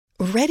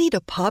Ready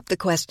to pop the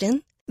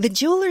question? The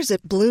jewelers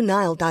at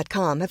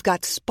BlueNile.com have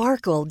got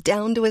sparkle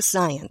down to a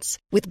science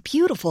with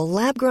beautiful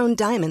lab-grown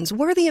diamonds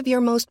worthy of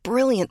your most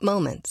brilliant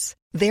moments.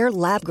 Their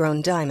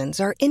lab-grown diamonds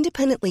are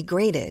independently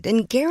graded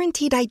and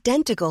guaranteed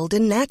identical to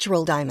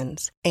natural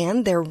diamonds,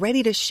 and they're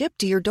ready to ship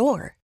to your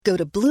door. Go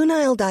to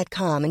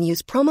BlueNile.com and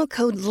use promo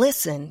code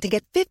LISTEN to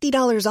get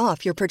 $50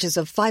 off your purchase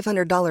of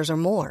 $500 or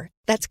more.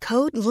 That's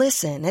code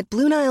LISTEN at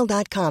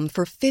BlueNile.com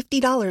for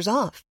 $50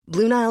 off.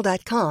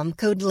 BlueNile.com,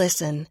 code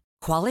LISTEN.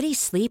 Quality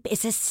sleep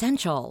is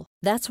essential.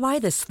 That's why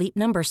the Sleep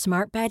Number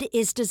Smart Bed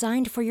is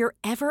designed for your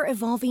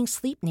ever-evolving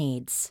sleep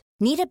needs.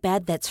 Need a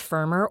bed that's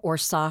firmer or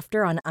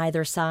softer on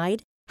either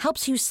side?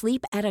 Helps you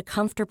sleep at a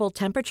comfortable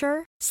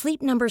temperature?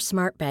 Sleep Number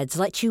Smart Beds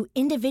let you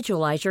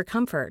individualize your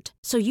comfort,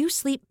 so you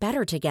sleep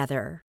better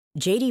together.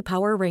 J.D.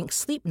 Power ranks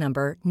Sleep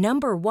Number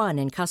number 1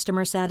 in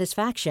customer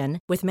satisfaction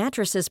with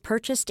mattresses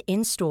purchased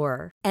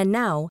in-store. And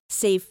now,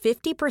 save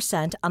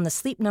 50% on the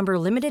Sleep Number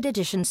Limited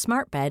Edition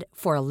Smart Bed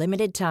for a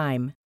limited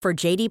time. For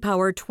J.D.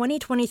 Power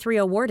 2023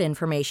 award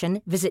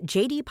information, visit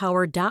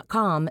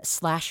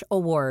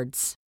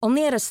jdpower.com/awards.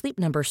 Only at a Sleep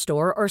Number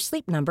store or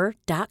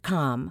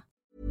sleepnumber.com.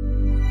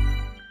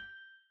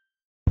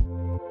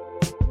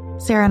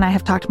 Sarah and I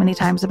have talked many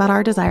times about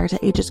our desire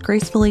to age as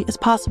gracefully as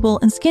possible,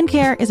 and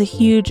skincare is a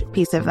huge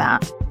piece of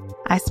that.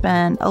 I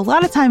spend a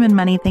lot of time and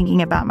money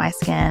thinking about my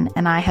skin,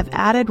 and I have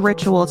added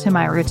Ritual to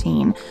my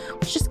routine,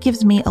 which just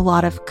gives me a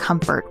lot of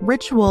comfort.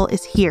 Ritual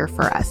is here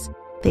for us.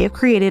 They have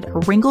created a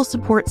wrinkle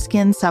support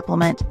skin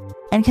supplement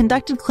and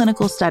conducted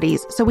clinical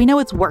studies, so we know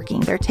it's working.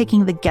 They're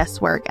taking the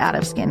guesswork out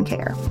of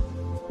skincare.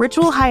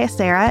 Ritual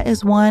Hyacera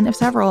is one of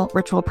several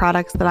Ritual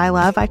products that I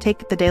love. I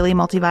take the daily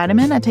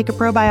multivitamin, I take a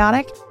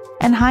probiotic,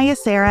 and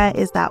Hyacera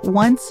is that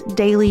once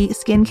daily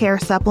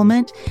skincare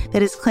supplement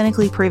that is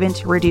clinically proven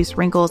to reduce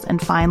wrinkles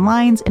and fine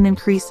lines and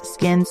increase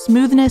skin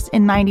smoothness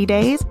in 90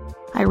 days.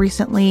 I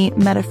recently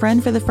met a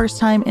friend for the first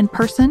time in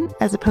person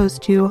as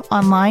opposed to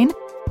online,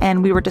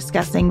 and we were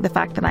discussing the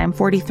fact that I am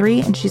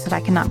 43, and she said,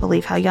 "I cannot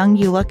believe how young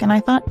you look." And I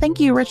thought, thank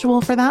you,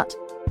 Ritual, for that.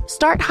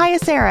 Start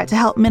Hyacera to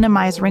help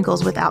minimize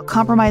wrinkles without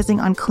compromising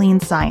on clean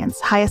science.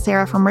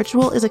 Hyacera from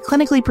Ritual is a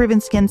clinically proven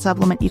skin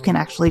supplement you can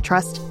actually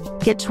trust.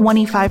 Get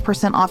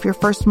 25% off your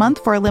first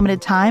month for a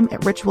limited time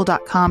at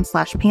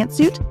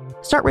ritual.com/pantsuit.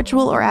 Start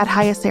Ritual or add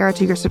Hyacera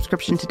to your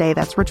subscription today.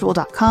 That's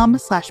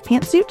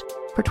ritual.com/pantsuit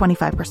for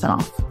 25%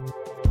 off.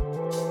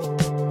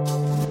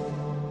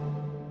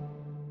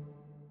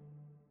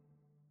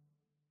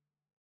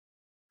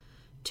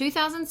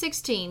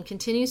 "2016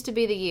 continues to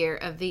be the year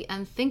of the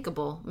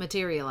unthinkable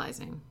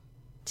materializing."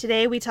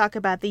 Today we talk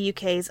about the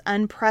UK's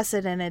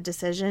unprecedented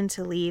decision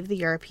to leave the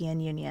European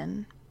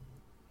Union.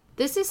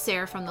 This is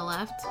Sarah from the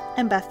left.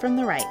 And Beth from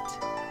the right.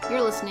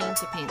 You're listening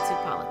to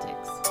Pantsuit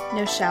Politics.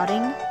 No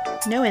shouting,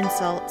 no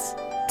insults,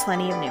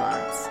 plenty of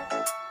nuance.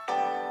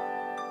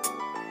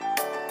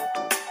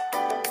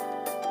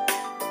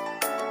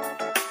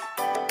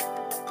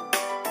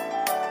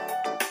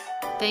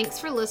 Thanks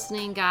for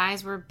listening,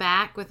 guys. We're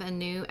back with a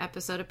new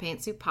episode of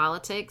Pantsuit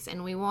Politics,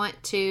 and we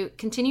want to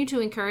continue to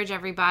encourage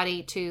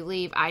everybody to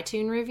leave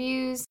iTunes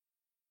reviews.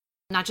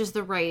 Not just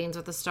the ratings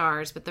with the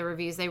stars, but the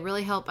reviews. They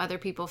really help other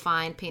people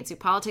find Pantsuit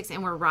Politics,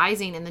 and we're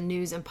rising in the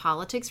news and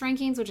politics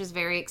rankings, which is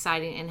very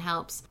exciting and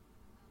helps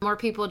more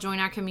people join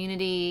our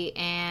community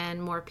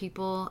and more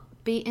people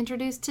be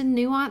introduced to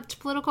nuanced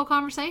political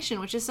conversation,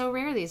 which is so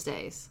rare these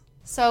days.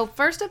 So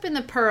first up in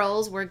the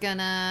Pearls, we're going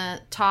to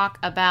talk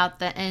about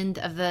the end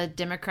of the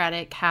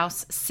Democratic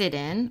House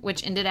sit-in,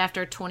 which ended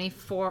after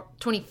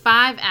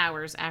 25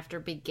 hours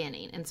after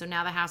beginning. And so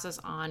now the House is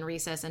on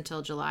recess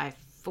until July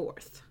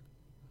 4th.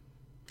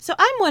 So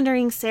I'm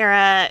wondering,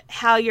 Sarah,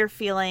 how you're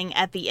feeling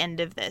at the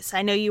end of this.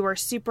 I know you were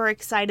super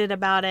excited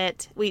about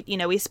it.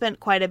 We spent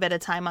quite a bit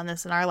of time on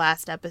this in our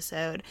last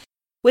episode.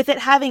 With it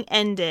having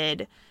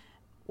ended,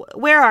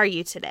 where are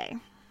you today?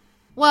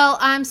 Well,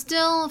 I'm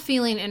still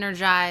feeling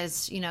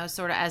energized,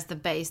 sort of as the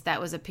base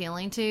that was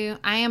appealing to.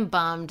 I am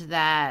bummed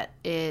that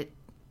it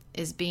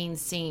is being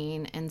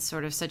seen in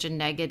sort of such a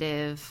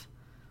negative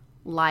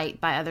light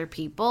by other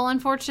people,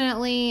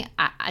 unfortunately.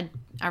 I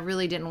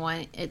really didn't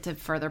want it to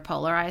further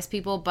polarize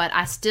people, but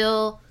I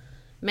still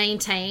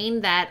maintain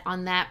that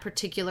on that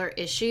particular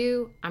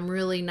issue, I'm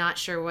really not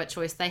sure what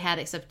choice they had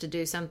except to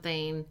do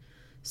something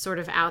sort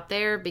of out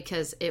there,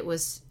 because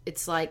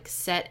it's like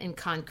set in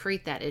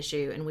concrete, that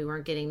issue, and we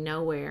weren't getting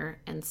nowhere.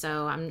 And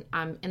so and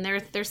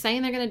they're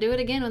saying they're going to do it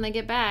again when they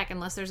get back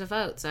unless there's a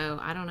vote. So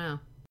I don't know.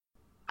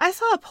 I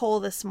saw a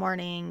poll this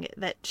morning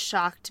that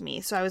shocked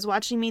me. So I was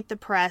watching Meet the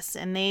Press,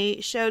 and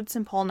they showed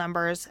some poll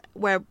numbers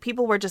where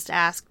people were just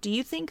asked, do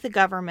you think the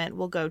government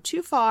will go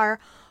too far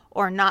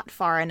or not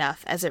far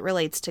enough as it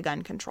relates to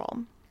gun control?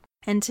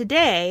 And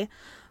today,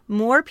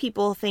 more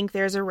people think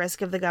there's a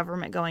risk of the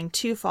government going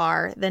too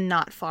far than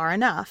not far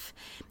enough.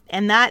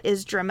 And that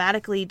is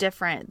dramatically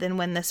different than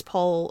when this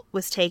poll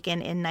was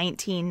taken in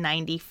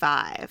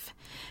 1995.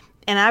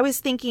 And I was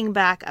thinking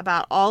back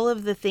about all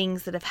of the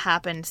things that have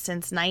happened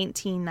since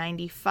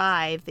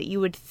 1995 that you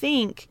would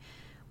think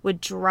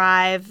would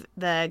drive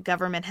the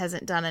government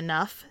hasn't done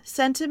enough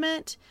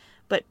sentiment.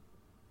 But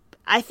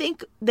I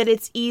think that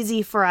it's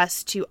easy for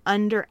us to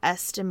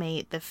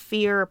underestimate the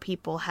fear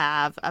people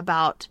have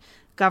about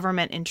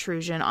government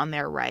intrusion on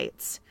their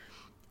rights.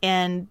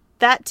 And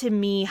that, to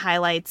me,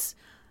 highlights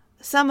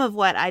some of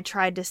what I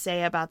tried to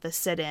say about the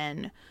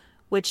sit-in,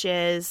 which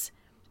is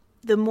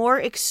the more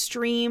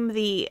extreme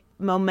the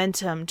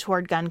momentum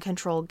toward gun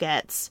control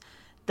gets,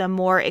 the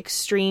more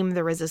extreme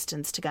the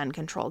resistance to gun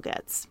control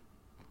gets.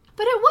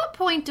 But at what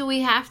point do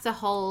we have to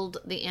hold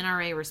the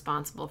NRA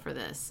responsible for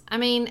this? I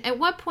mean, at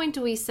what point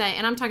do we say,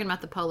 and I'm talking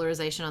about the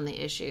polarization on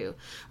the issue,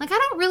 like, I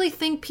don't really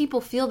think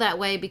people feel that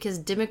way because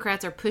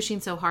Democrats are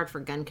pushing so hard for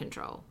gun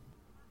control.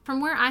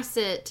 From where I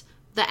sit,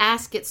 the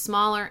ask gets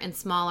smaller and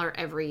smaller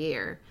every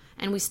year,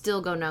 and we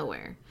still go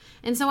nowhere.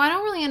 And so I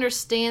don't really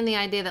understand the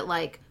idea that,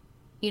 like,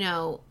 you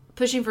know,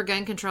 pushing for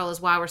gun control is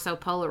why we're so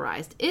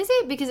polarized. Is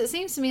it? Because it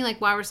seems to me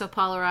like why we're so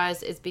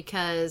polarized is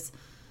because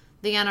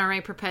the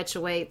NRA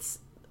perpetuates,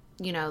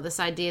 you know, this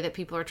idea that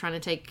people are trying to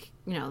take,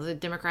 you know, the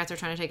Democrats are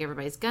trying to take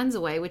everybody's guns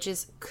away, which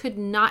could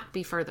not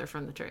be further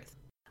from the truth.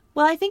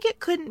 Well, I think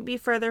it couldn't be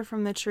further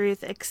from the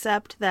truth,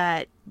 except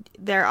that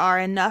there are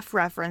enough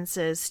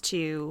references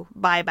to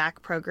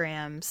buyback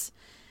programs.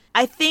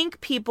 I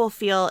think people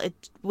feel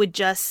it would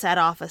just set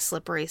off a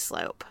slippery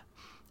slope.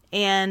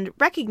 And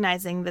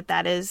recognizing that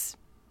that is,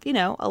 you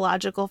know, a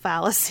logical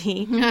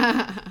fallacy,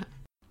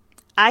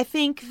 I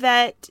think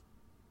that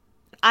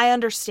I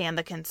understand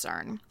the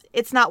concern.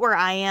 It's not where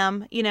I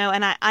am, you know,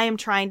 and I am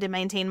trying to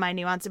maintain my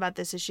nuance about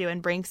this issue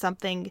and bring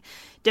something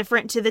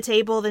different to the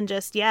table than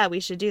just, yeah,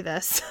 we should do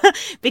this.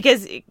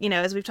 Because, you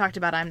know, as we've talked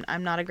about,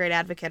 I'm not a great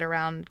advocate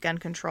around gun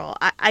control.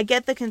 I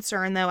get the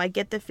concern, though. I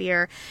get the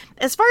fear.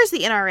 As far as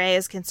the NRA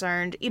is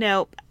concerned, you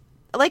know,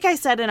 like I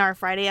said in our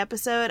Friday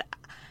episode,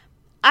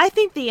 I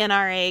think the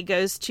NRA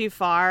goes too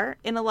far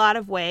in a lot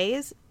of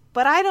ways.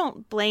 But I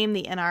don't blame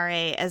the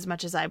NRA as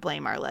much as I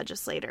blame our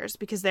legislators,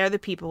 because they're the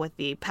people with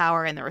the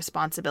power and the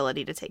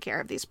responsibility to take care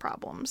of these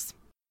problems.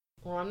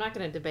 Well, I'm not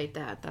going to debate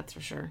that, that's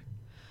for sure.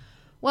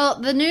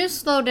 Well, the news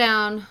slowed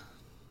down,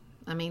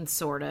 I mean,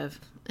 sort of.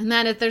 And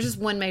that if there's just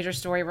one major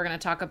story we're going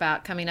to talk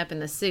about coming up in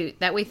the suit,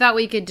 that we thought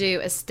we could do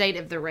a state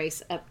of the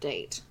race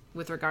update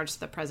with regards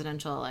to the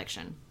presidential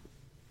election.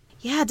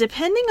 Yeah,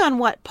 depending on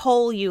what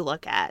poll you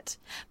look at.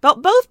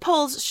 But both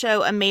polls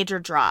show a major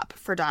drop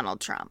for Donald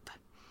Trump,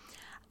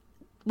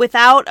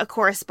 without a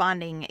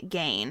corresponding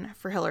gain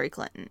for Hillary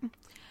Clinton.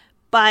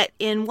 But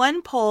in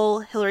one poll,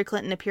 Hillary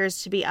Clinton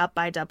appears to be up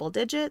by double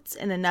digits.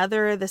 In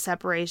another, the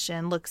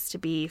separation looks to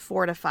be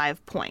 4 to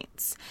 5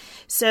 points.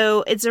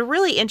 So it's a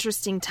really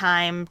interesting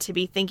time to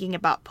be thinking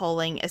about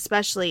polling,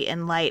 especially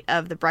in light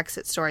of the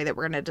Brexit story that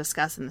we're going to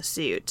discuss in the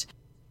suit.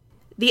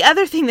 The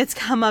other thing that's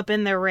come up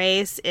in the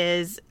race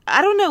is,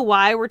 I don't know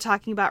why we're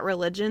talking about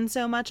religion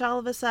so much all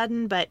of a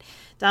sudden, but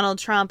Donald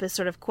Trump has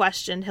sort of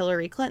questioned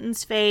Hillary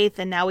Clinton's faith,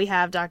 and now we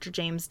have Dr.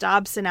 James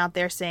Dobson out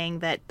there saying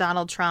that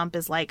Donald Trump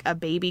is like a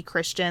baby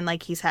Christian,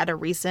 like he's had a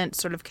recent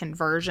sort of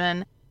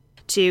conversion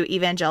to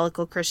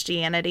evangelical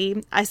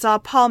Christianity. I saw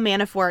Paul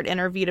Manafort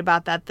interviewed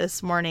about that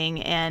this morning,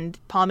 and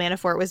Paul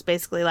Manafort was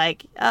basically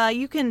like,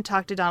 you can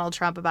talk to Donald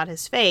Trump about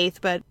his faith,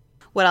 but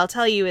what I'll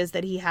tell you is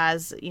that he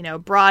has, you know, a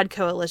broad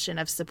coalition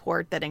of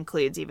support that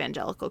includes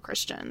evangelical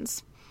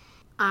Christians.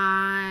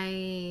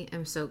 I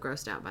am so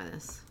grossed out by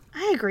this.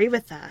 I agree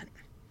with that.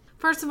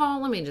 First of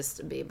all, let me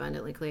just be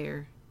abundantly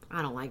clear.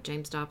 I don't like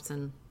James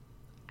Dobson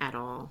at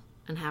all,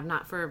 and have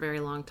not for a very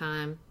long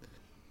time.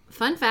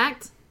 Fun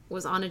fact,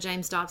 was on a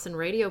James Dobson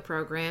radio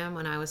program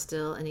when I was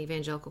still an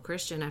evangelical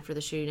Christian after the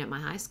shooting at my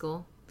high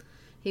school.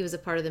 He was a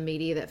part of the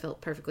media that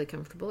felt perfectly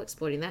comfortable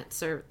exploiting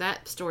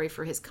that story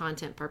for his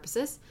content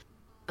purposes.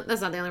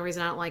 That's not the only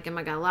reason I don't like him.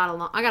 I got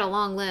a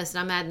long list,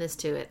 and I'm adding this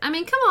to it. I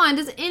mean, come on.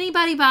 Does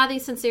anybody buy the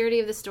sincerity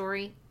of the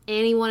story?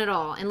 Anyone at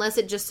all? Unless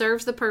it just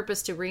serves the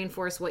purpose to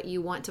reinforce what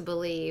you want to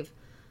believe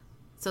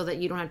so that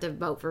you don't have to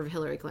vote for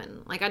Hillary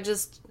Clinton. Like,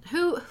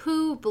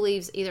 who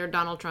believes either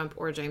Donald Trump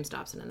or James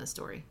Dobson in this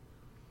story?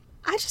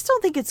 I just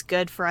don't think it's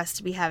good for us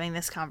to be having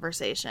this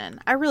conversation.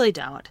 I really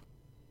don't.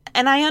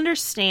 And I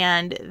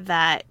understand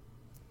that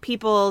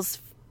people's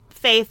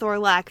faith or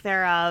lack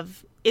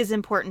thereof is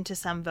important to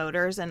some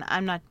voters, and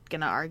I'm not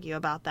going to argue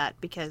about that,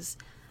 because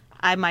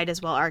I might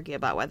as well argue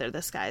about whether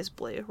the sky is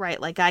blue,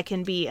 right? Like, I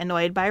can be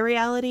annoyed by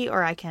reality,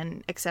 or I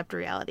can accept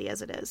reality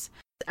as it is.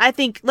 I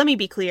think, let me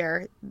be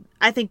clear,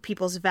 I think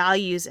people's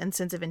values and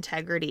sense of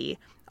integrity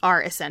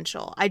are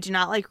essential. I do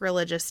not like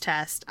religious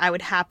tests. I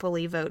would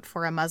happily vote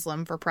for a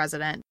Muslim for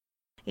president.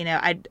 You know,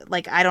 I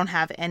don't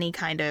have any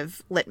kind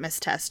of litmus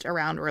test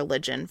around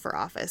religion for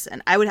office.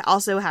 And I would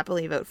also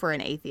happily vote for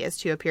an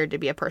atheist who appeared to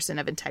be a person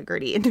of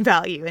integrity and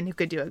value and who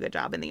could do a good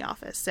job in the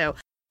office. So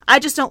I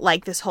just don't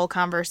like this whole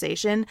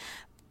conversation.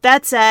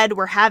 That said,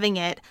 we're having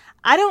it.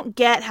 I don't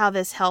get how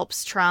this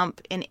helps Trump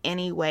in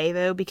any way,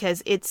 though,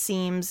 because it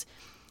seems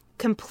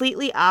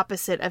completely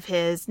opposite of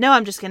his, no,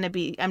 I'm just going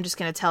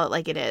to tell it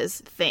like it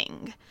is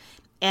thing.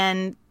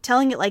 And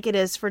telling it like it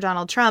is for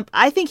Donald Trump,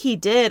 I think he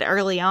did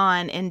early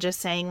on in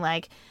just saying,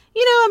 like,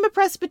 I'm a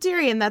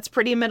Presbyterian. That's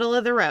pretty middle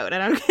of the road.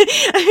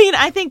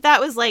 I think that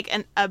was like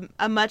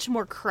a much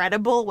more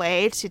credible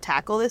way to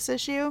tackle this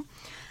issue.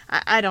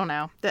 I don't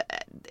know.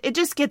 It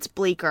just gets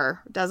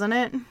bleaker, doesn't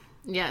it?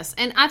 Yes.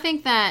 And I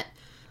think that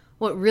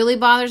what really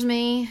bothers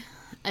me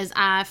is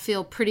I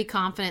feel pretty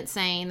confident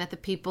saying that the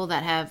people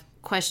that have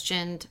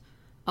questioned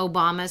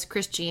Obama's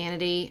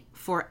Christianity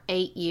for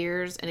 8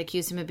 years and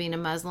accused him of being a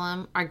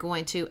Muslim are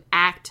going to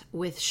act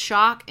with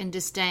shock and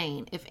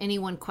disdain if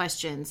anyone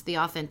questions the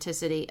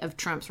authenticity of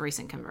Trump's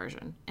recent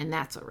conversion. And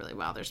that's what really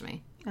bothers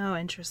me. Oh,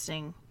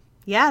 interesting.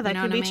 Yeah, that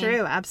could be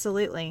true.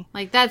 Absolutely.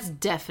 Like, that's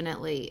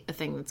definitely a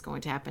thing that's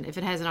going to happen if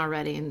it hasn't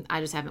already, and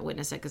I just haven't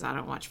witnessed it because I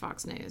don't watch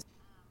Fox News.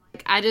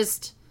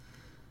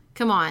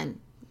 Come on.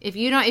 If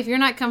you're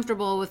not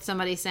comfortable with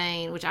somebody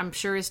saying, which I'm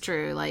sure is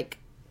true, like,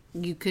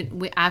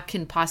 I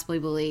can possibly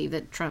believe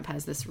that Trump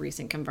has this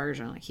recent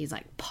conversion. Like, he's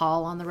like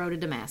Paul on the road to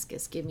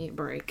Damascus. Give me a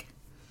break.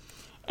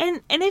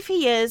 And if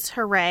he is,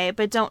 hooray,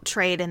 but don't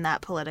trade in that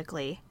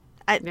politically.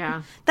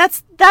 Yeah.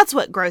 That's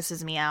what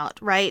grosses me out,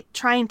 right?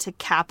 Trying to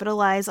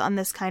capitalize on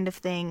this kind of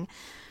thing,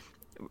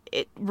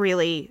 it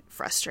really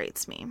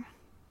frustrates me.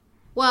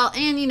 Well,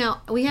 and,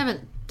 we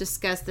haven't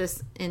discussed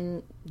this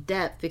in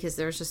depth because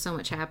there's just so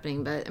much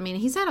happening. But, I mean,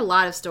 he's had a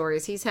lot of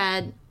stories. He's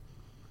had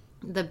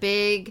the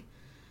big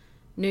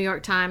New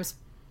York Times,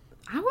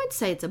 I would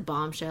say it's a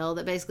bombshell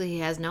that basically he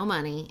has no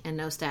money and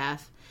no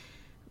staff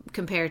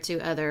compared to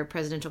other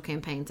presidential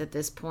campaigns at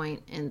this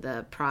point in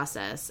the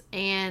process.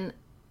 And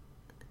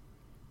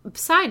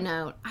side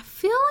note, I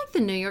feel like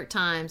the New York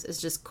Times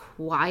is just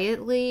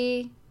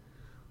quietly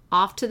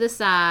off to the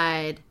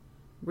side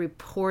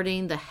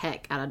reporting the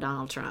heck out of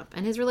Donald Trump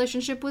and his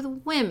relationship with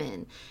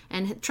women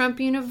and Trump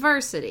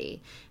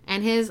University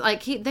and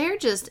they're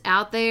just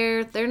out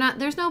there.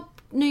 There's no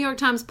New York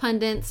Times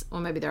pundits,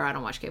 well, maybe there are, I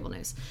don't watch cable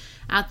news,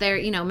 out there,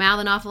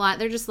 mouthing off a lot.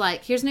 They're just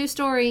like, here's a new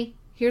story.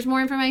 Here's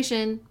more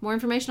information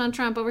on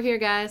Trump over here,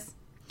 guys.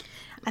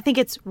 I think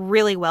it's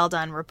really well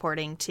done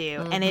reporting, too.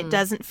 Mm-hmm. And it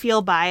doesn't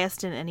feel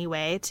biased in any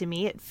way. To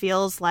me, it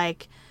feels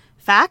like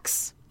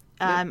facts.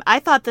 Yep. I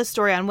thought the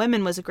story on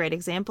women was a great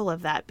example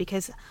of that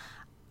because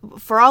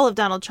for all of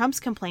Donald Trump's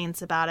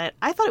complaints about it,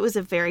 I thought it was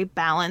a very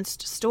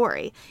balanced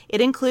story.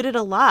 It included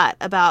a lot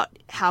about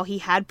how he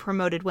had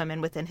promoted women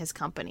within his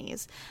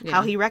companies,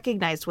 how he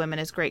recognized women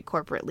as great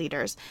corporate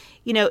leaders.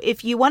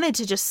 If you wanted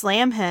to just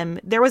slam him,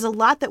 there was a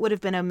lot that would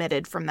have been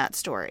omitted from that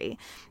story.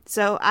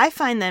 So I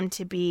find them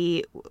to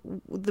be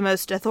the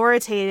most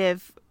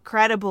authoritative,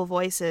 credible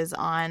voices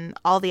on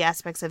all the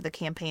aspects of the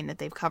campaign that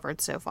they've covered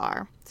so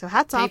far. So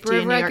hats off to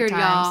you, New York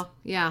Times. Y'all.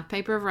 Yeah,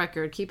 paper of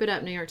record. Keep it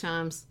up, New York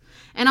Times.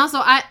 And also,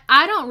 I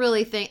don't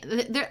really think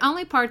the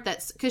only part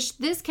that's because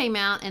this came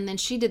out and then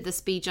she did the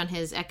speech on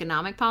his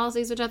economic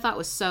policies, which I thought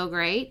was so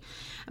great.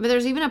 But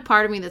there's even a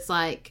part of me that's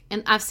like,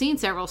 and I've seen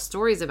several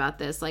stories about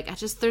this. Like,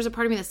 there's a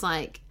part of me that's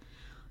like,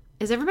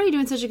 is everybody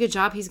doing such a good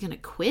job he's going to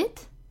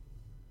quit?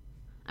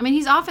 I mean,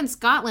 he's off in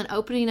Scotland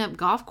opening up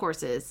golf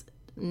courses.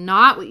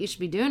 Not what you should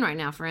be doing right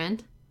now,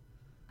 friend.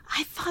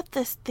 I thought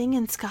this thing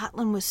in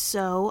Scotland was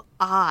so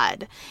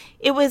odd.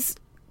 It was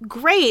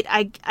great,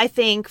 I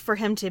think, for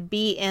him to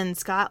be in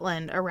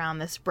Scotland around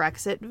this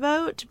Brexit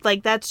vote.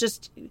 Like,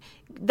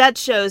 that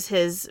shows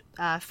his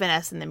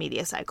finesse in the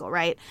media cycle,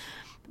 right?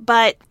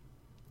 But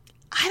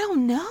I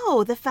don't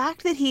know. The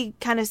fact that he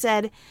kind of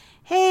said,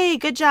 hey,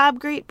 good job,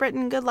 Great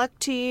Britain, good luck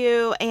to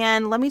you,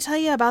 and let me tell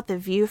you about the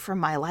view from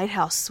my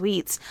lighthouse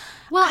suites.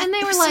 Well, and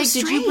they were like,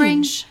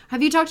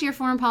 have you talked to your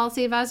foreign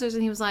policy advisors?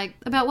 And he was like,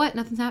 about what?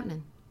 Nothing's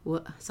happening.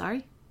 What?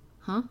 Sorry?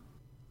 Huh?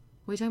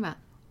 What are you talking about?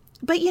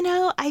 But,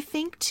 I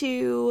think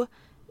to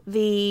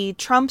the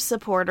Trump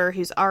supporter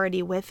who's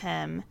already with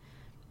him,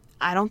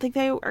 I don't think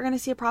they are going to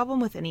see a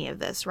problem with any of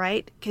this,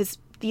 right? Because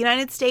the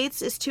United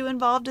States is too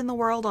involved in the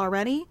world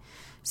already.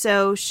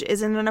 So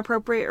isn't an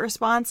appropriate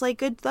response like,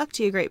 good luck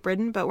to you, Great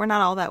Britain, but we're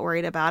not all that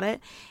worried about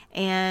it.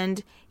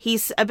 And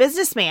he's a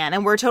businessman,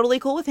 and we're totally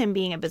cool with him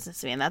being a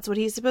businessman. That's what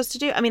he's supposed to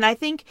do. I mean, I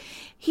think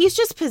he's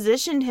just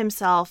positioned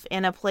himself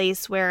in a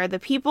place where the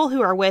people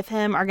who are with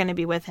him are going to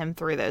be with him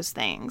through those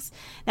things.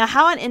 Now,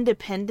 how an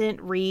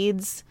independent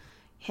reads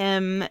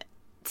him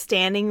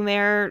standing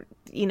there,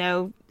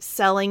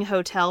 selling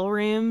hotel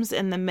rooms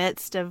in the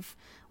midst of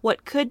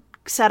what could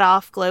set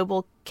off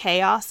global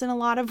chaos in a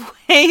lot of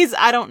ways,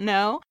 I don't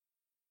know.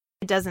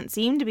 It doesn't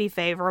seem to be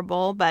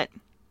favorable, but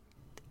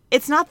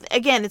it's not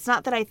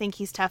that I think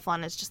he's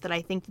Teflon. It's just that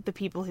I think that the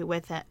people who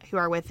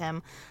are with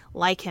him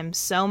like him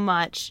so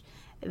much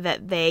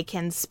that they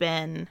can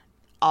spin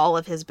all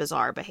of his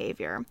bizarre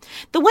behavior.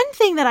 The one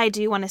thing that I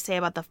do want to say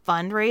about the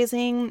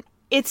fundraising,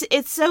 it's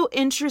so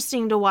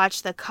interesting to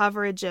watch the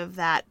coverage of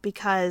that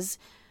because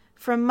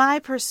from my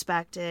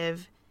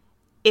perspective,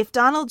 if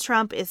Donald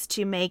Trump is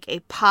to make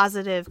a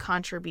positive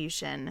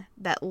contribution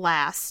that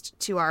lasts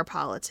to our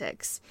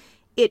politics,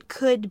 it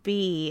could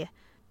be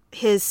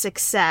his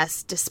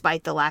success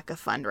despite the lack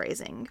of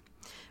fundraising,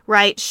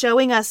 right?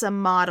 Showing us a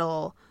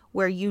model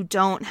where you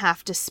don't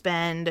have to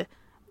spend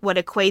what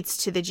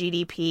equates to the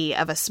GDP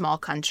of a small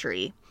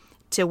country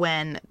to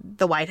win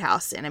the White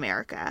House in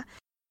America.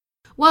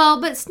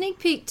 Well, but sneak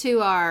peek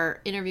to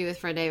our interview with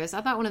Fred Davis,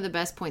 I thought one of the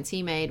best points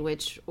he made,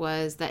 which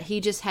was that he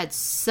just had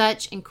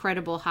such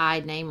incredible high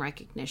name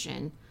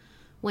recognition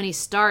when he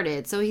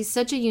started. So he's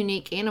such a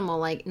unique animal.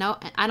 Like, no,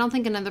 I don't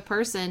think another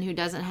person who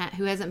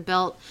hasn't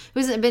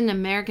been an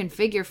American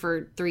figure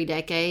for 3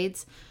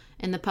 decades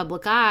in the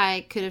public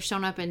eye could have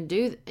shown up and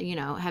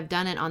have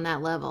done it on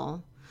that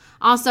level.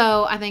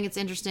 Also, I think it's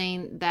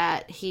interesting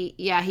that he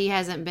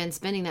hasn't been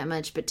spending that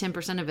much, but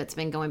 10% of it's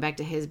been going back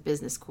to his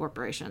business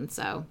corporation.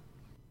 So,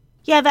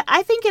 yeah,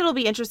 I think it'll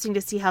be interesting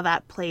to see how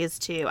that plays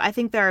too. I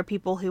think there are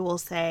people who will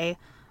say,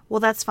 well,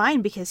 that's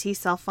fine because he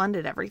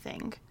self-funded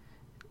everything.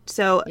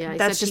 So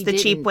that's just the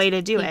cheap way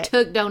to do it. He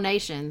took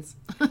donations.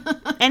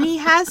 And he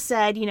has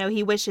said,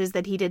 he wishes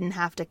that he didn't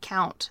have to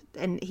count,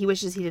 and he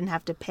wishes he didn't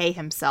have to pay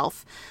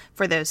himself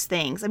for those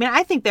things. I mean,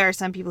 I think there are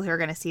some people who are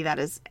going to see that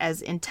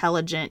as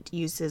intelligent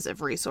uses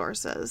of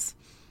resources.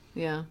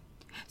 Yeah.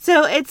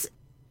 So it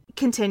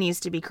continues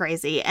to be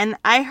crazy. And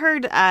I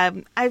heard,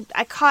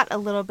 I caught a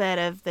little bit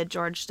of the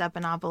George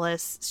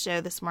Stephanopoulos show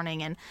this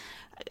morning, and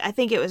I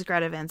think it was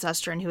Greta Van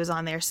Susteren who was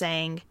on there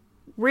saying,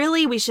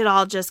 really, we should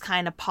all just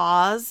kind of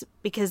pause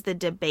because the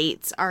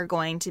debates are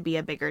going to be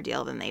a bigger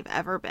deal than they've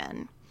ever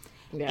been.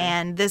 Yeah.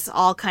 And this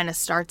all kind of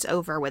starts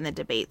over when the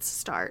debates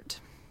start.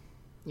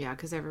 Yeah,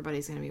 because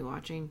everybody's going to be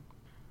watching.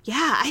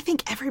 Yeah, I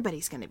think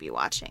everybody's going to be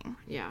watching.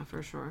 Yeah,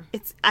 for sure.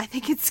 I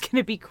think it's going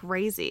to be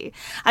crazy.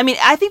 I mean,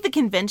 I think the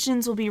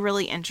conventions will be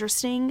really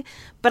interesting,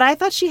 but I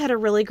thought she had a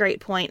really great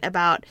point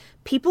about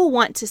people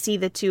want to see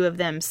the two of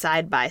them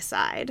side by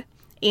side,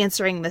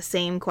 answering the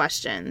same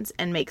questions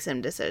and make some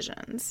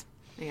decisions.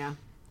 Yeah.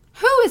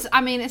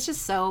 It's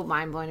just so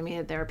mind-blowing to me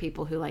that there are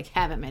people who,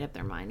 haven't made up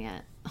their mind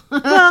yet.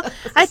 Well,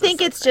 I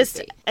think it's crazy.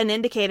 Just an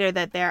indicator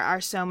that there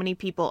are so many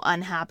people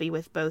unhappy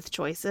with both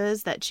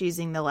choices that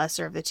choosing the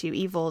lesser of the two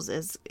evils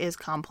is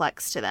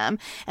complex to them.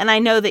 And I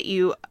know that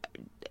you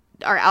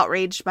are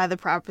outraged by the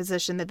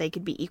proposition that they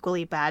could be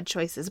equally bad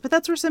choices, but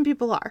that's where some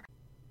people are.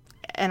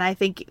 And I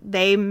think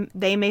they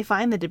may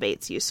find the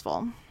debates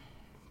useful.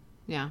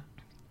 Yeah,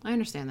 I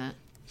understand that.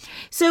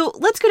 So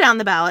let's go down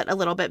the ballot a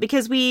little bit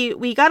because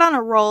we got on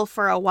a roll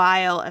for a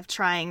while of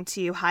trying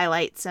to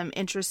highlight some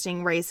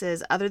interesting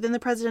races other than the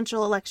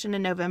presidential election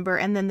in November,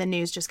 and then the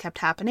news just kept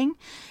happening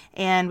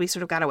and we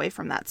sort of got away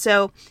from that.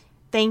 So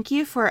thank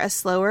you for a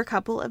slower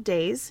couple of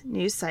days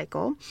news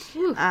cycle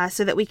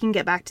so that we can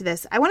get back to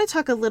this. I want to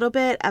talk a little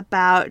bit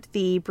about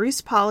the Bruce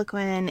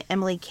Poliquin,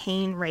 Emily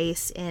Kane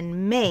race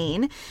in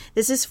Maine.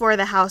 This is for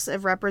the House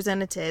of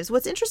Representatives.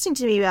 What's interesting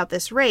to me about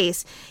this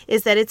race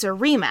is that it's a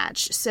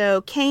rematch.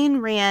 So Kane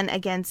ran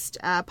against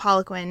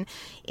Poliquin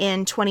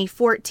in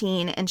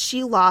 2014, and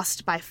she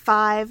lost by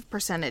 5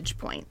 percentage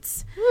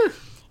points.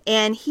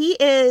 And he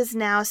is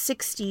now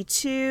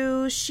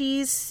 62.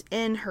 She's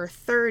in her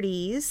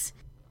 30s.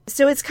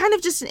 So it's kind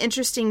of just an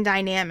interesting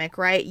dynamic,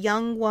 right?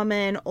 Young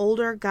woman,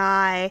 older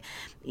guy.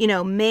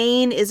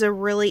 Maine is a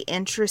really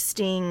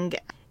interesting,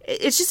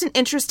 it's just an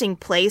interesting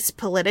place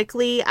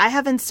politically. I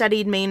haven't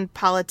studied Maine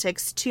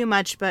politics too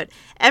much, but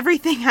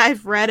everything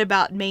I've read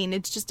about Maine,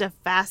 it's just a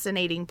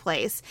fascinating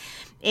place.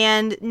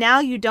 And now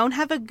you don't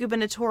have a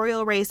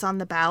gubernatorial race on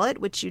the ballot,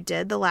 which you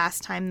did the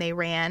last time they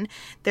ran.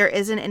 There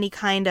isn't any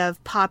kind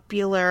of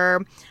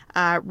popular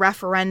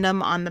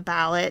referendum on the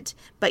ballot,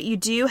 but you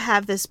do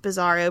have this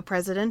bizarro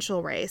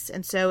presidential race.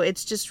 And so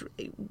it's just,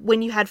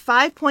 when you had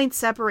 5 points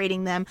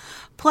separating them,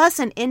 plus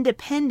an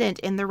independent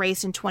in the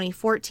race in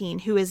 2014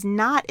 who is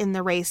not in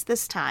the race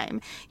this time,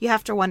 you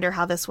have to wonder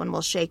how this one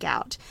will shake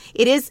out.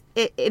 It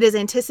is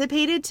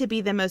anticipated to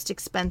be the most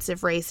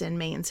expensive race in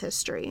Maine's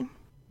history.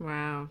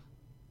 Wow.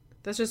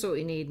 That's just what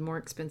we need, more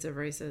expensive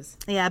races.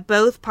 Yeah,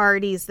 both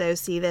parties, though,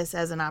 see this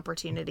as an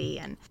opportunity,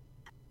 and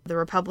the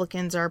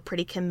Republicans are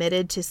pretty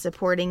committed to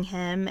supporting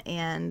him,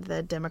 and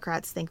the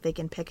Democrats think they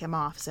can pick him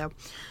off. So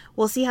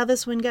we'll see how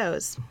this one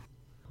goes.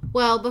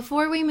 Well,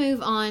 before we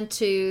move on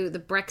to the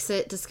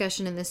Brexit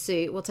discussion in the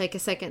suit, we'll take a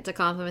second to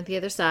compliment the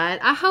other side.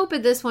 I hope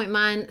at this point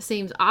mine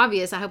seems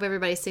obvious. I hope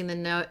everybody's seen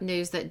the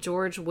news that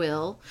George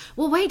Will...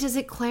 Well, wait, does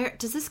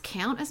this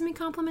count as me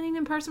complimenting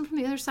in person from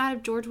the other side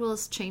if George Will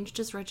has changed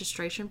his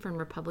registration from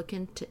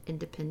Republican to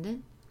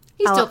Independent?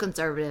 He's still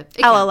conservative.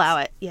 I'll allow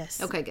it, yes.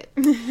 Okay,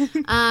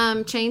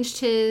 good. Changed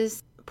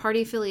his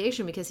party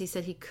affiliation because he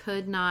said he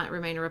could not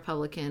remain a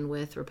Republican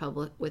with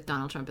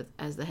Donald Trump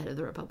as the head of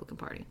the Republican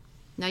Party.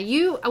 Now,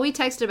 we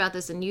texted about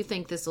this, and you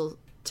think this will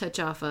touch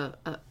off a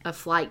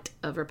flight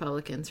of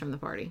Republicans from the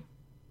party?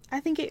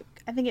 I think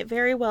it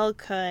very well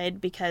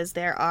could, because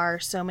there are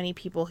so many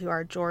people who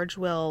are George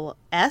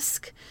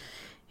Will-esque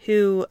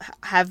who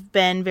have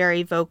been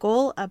very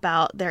vocal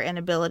about their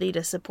inability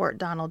to support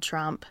Donald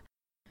Trump.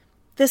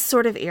 This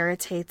sort of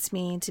irritates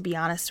me, to be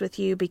honest with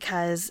you,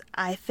 because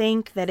I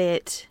think that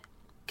it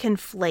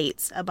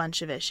conflates a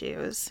bunch of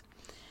issues.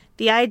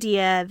 The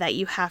idea that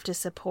you have to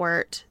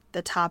support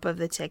the top of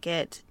the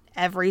ticket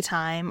every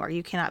time or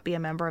you cannot be a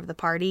member of the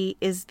party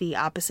is the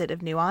opposite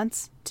of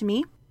nuance to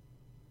me.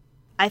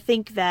 I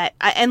think that,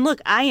 and look,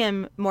 I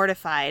am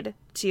mortified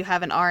to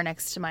have an R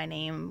next to my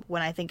name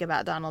when I think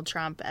about Donald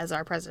Trump as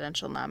our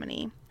presidential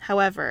nominee.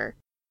 However,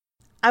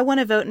 I want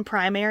to vote in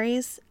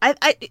primaries.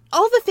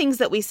 All the things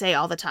that we say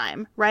all the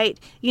time, right?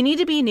 You need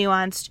to be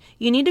nuanced.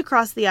 You need to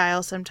cross the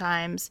aisle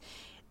sometimes.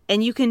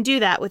 And you can do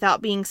that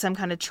without being some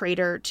kind of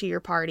traitor to your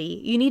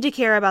party. You need to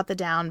care about the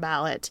down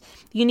ballot.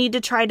 You need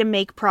to try to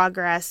make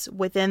progress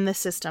within the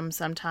system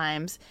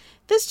sometimes.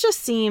 This just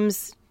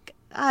seems,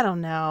 I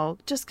don't know,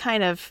 just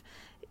kind of,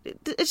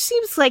 it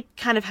seems like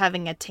kind of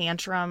having a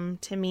tantrum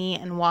to me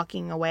and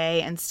walking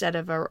away instead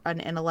of an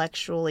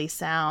intellectually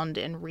sound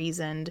and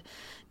reasoned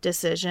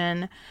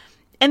decision.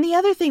 And the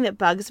other thing that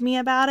bugs me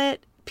about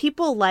it,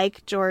 people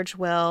like George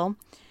Will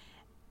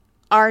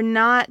are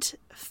not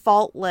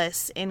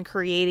faultless in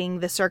creating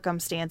the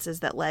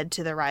circumstances that led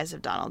to the rise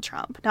of Donald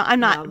Trump.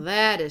 Now,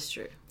 that is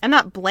true. I'm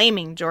not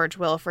blaming George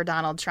Will for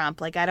Donald Trump.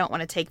 Like, I don't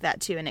want to take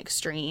that to an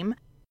extreme.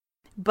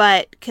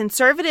 But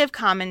conservative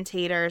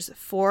commentators,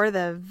 for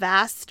the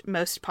vast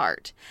most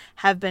part,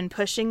 have been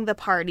pushing the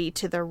party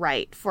to the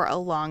right for a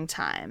long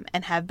time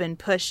and have been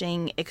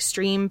pushing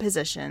extreme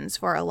positions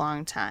for a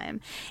long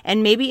time.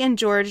 And maybe in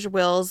George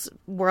Will's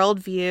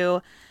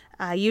worldview,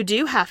 you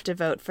do have to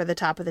vote for the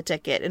top of the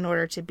ticket in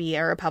order to be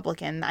a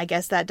Republican. I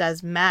guess that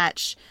does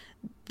match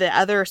the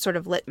other sort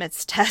of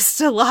litmus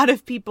test a lot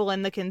of people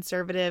in the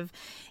conservative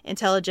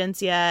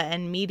intelligentsia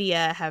and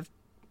media have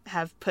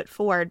put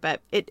forward.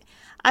 But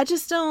I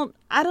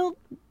don't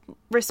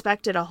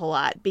respect it a whole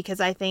lot,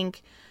 because I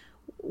think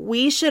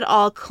we should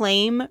all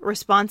claim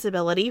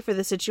responsibility for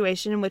the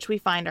situation in which we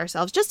find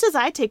ourselves, just as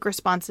I take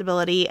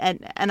responsibility.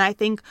 And I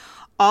think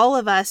all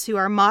of us who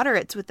are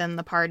moderates within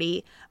the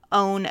party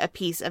own a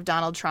piece of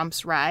Donald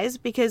Trump's rise,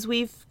 because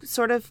we've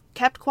sort of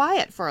kept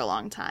quiet for a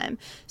long time.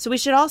 So we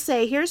should all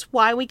say, here's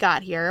why we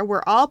got here.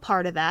 We're all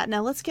part of that.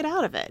 Now let's get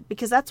out of it,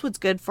 because that's what's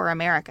good for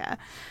America.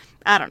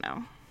 I don't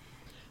know.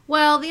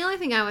 Well, the only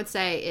thing I would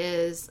say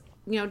is,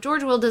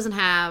 George Will doesn't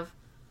have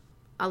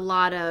a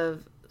lot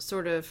of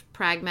sort of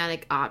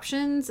pragmatic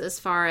options as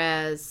far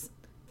as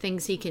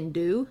things he can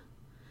do.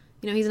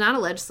 He's not a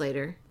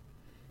legislator.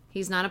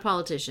 He's not a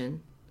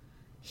politician.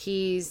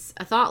 He's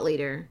a thought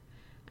leader.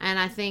 And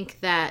I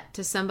think that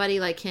to somebody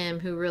like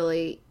him who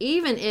really,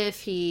 even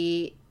if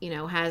he,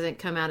 hasn't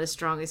come out as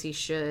strong as he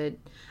should.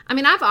 I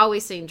mean, I've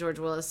always seen George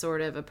Will as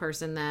sort of a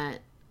person that,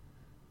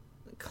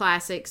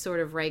 classic sort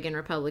of Reagan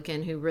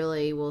Republican who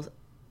really will,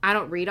 I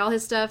don't read all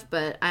his stuff,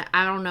 but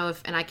I don't know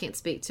if, and I can't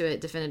speak to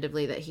it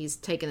definitively, that he's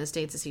taken the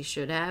stances he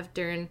should have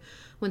during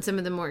when some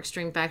of the more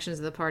extreme factions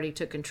of the party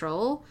took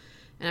control.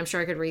 And I'm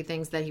sure I could read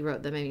things that he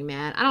wrote that made me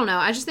mad. I don't know.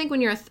 I just think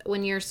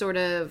when you're sort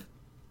of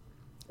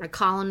a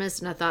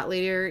columnist and a thought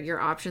leader, your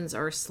options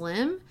are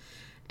slim.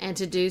 And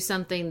to do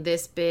something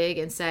this big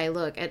and say,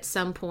 look, at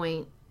some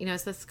point,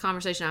 it's this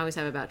conversation I always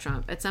have about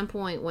Trump. At some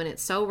point when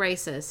it's so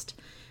racist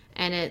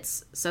and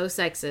it's so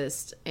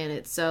sexist and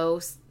it's so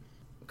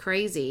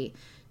crazy,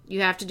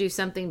 you have to do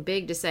something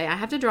big to say, I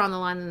have to draw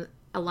on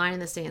a line in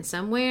the sand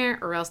somewhere,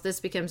 or else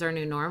this becomes our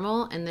new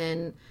normal. And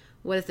then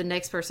what if the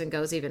next person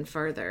goes even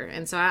further?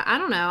 And so I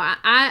don't know.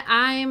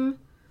 I'm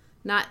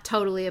not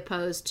totally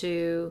opposed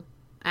to,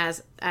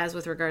 as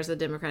with regards to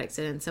the Democratic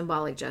Senate,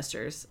 symbolic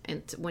gestures.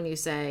 And when you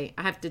say,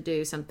 I have to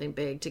do something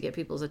big to get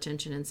people's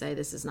attention and say,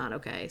 this is not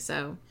okay.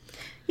 So,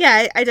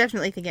 yeah, I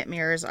definitely think it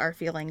mirrors our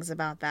feelings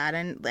about that.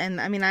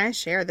 And I mean, I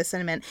share the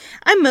sentiment.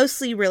 I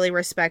mostly really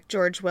respect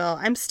George Will.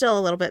 I'm still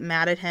a little bit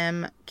mad at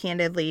him,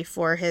 candidly,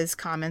 for his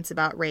comments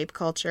about rape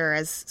culture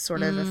as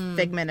sort of a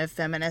figment of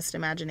feminist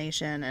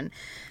imagination. And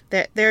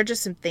there are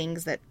just some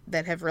things that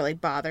have really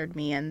bothered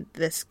me. And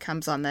this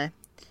comes on the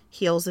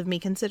heels of me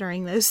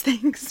considering those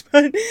things.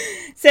 But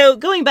so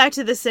going back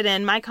to the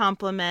sit-in, my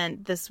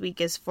compliment this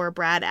week is for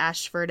Brad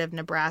Ashford of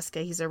Nebraska.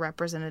 He's a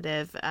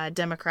representative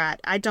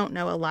Democrat. I don't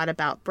know a lot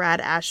about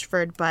Brad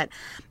Ashford, but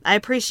I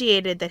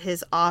appreciated that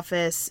his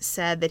office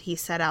said that he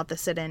set out the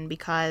sit-in.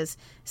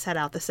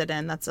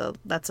 That's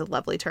a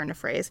lovely turn of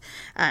phrase.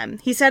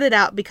 He set it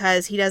out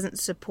because he doesn't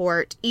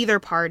support either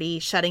party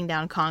shutting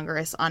down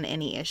Congress on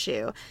any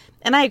issue.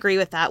 And I agree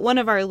with that. One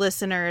of our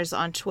listeners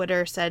on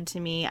Twitter said to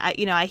me,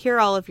 I hear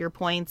all of your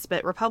points,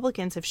 but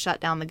Republicans have shut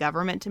down the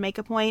government to make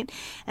a point.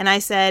 And I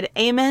said,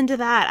 amen to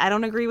that. I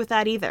don't agree with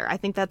that either. I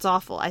think that's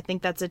awful. I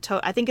think that's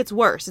I think it's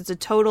worse. It's a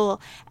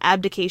total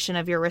abdication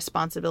of your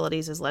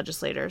responsibilities as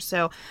legislators.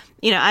 So,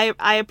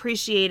 I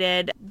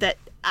appreciated that.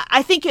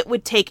 I think it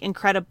would take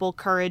incredible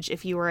courage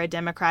if you were a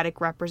Democratic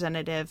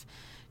representative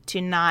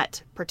to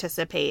not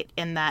participate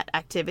in that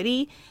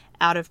activity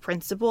out of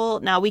principle.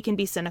 Now, we can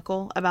be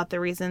cynical about the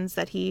reasons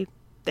that he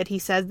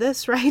said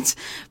this, right?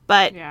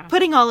 But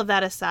putting all of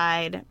that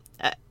aside,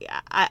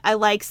 I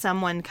like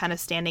someone kind of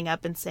standing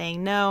up and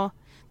saying, no,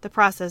 the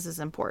process is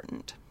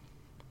important.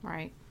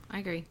 Right. I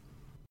agree.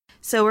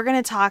 So we're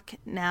going to talk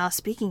now,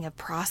 speaking of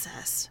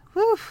process,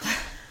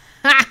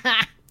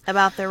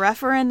 about the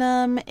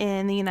referendum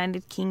in the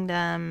United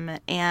Kingdom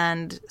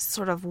and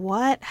sort of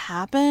what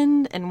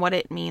happened and what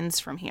it means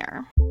from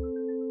here.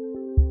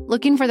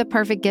 Looking for the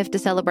perfect gift to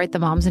celebrate the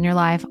moms in your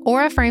life?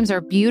 Aura frames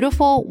are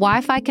beautiful,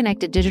 Wi-Fi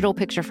connected digital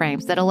picture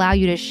frames that allow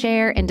you to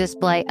share and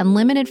display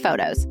unlimited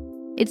photos.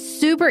 It's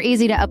super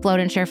easy to upload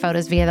and share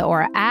photos via the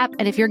Aura app,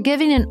 and if you're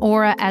giving an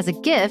Aura as a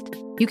gift,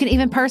 you can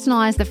even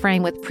personalize the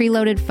frame with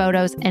preloaded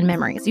photos and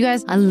memories. You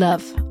guys, I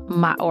love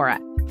my Aura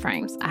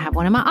frames. I have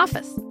one in my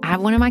office. I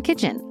have one in my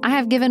kitchen. I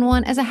have given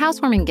one as a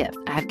housewarming gift.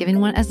 I have given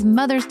one as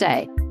Mother's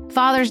Day,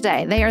 Father's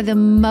Day. They are the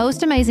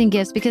most amazing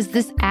gifts because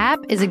this app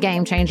is a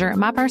game changer, in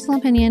my personal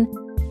opinion,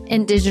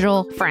 in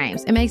digital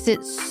frames. It makes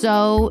it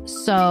so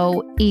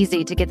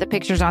easy to get the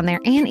pictures on there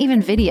and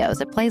even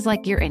videos. It plays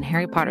like you're in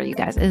Harry Potter, you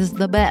guys. It is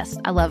the best.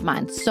 I love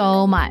mine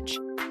so much.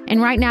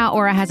 And right now,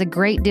 Aura has a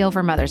great deal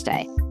for Mother's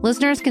Day.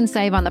 Listeners can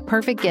save on the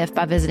perfect gift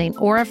by visiting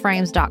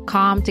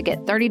auraframes.com to get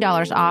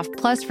 $30 off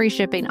plus free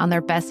shipping on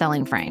their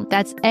best-selling frame.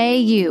 That's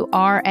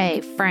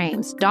AURA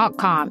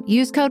frames.com.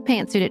 Use code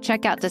PANTSUIT at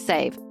checkout to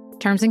save.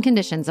 Terms and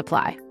conditions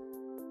apply.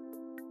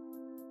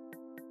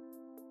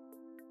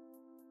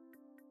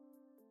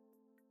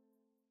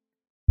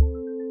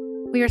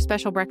 We are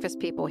special breakfast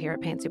people here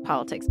at Pantsuit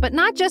Politics, but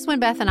not just when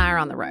Beth and I are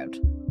on the road.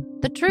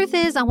 The truth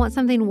is, I want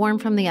something warm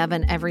from the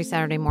oven every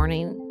Saturday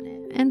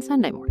morning and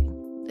Sunday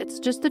morning. It's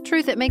just the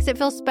truth. It makes it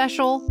feel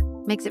special,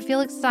 makes it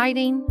feel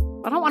exciting.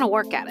 I don't want to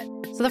work at it.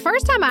 So the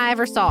first time I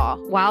ever saw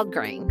Wild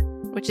Grain,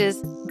 which is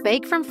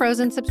bake from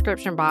frozen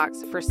subscription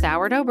box for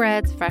sourdough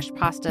breads, fresh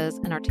pastas,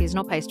 and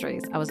artisanal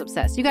pastries, I was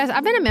obsessed. You guys,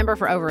 I've been a member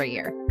for over a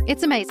year.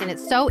 It's amazing.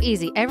 It's so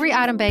easy. Every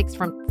item bakes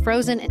from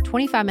frozen in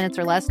 25 minutes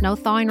or less, no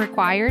thawing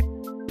required.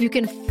 You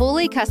can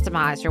fully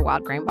customize your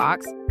Wild Grain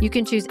box. You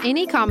can choose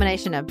any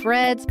combination of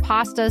breads,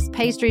 pastas,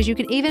 pastries. You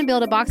can even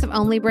build a box of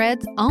only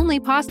breads, only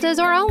pastas,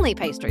 or only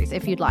pastries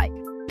if you'd like.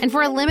 And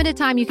for a limited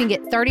time, you can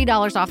get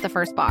 $30 off the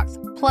first box,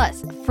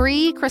 plus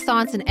free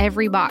croissants in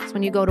every box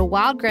when you go to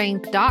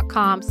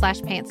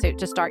wildgrain.com/pantsuit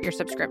to start your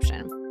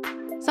subscription.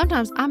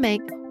 Sometimes I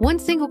make one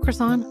single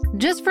croissant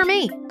just for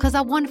me because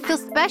I want to feel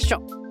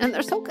special, and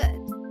they're so good.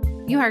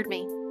 You heard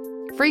me.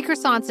 Free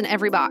croissants in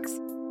every box.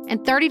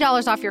 And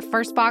 $30 off your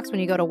first box when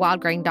you go to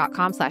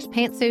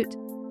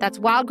wildgrain.com/pantsuit. That's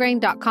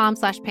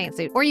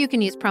wildgrain.com/pantsuit. Or you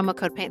can use promo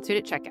code pantsuit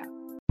at checkout.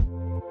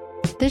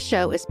 This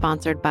show is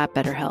sponsored by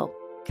BetterHelp.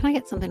 Can I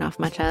get something off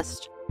my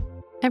chest?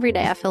 Every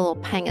day I feel a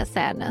little pang of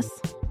sadness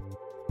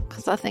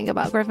because I think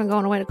about Griffin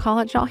going away to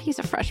college. Y'all, he's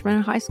a freshman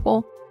in high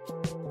school.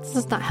 This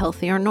is not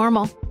healthy or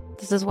normal.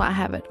 This is why I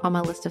have it on my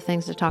list of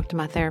things to talk to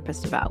my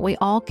therapist about. We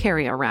all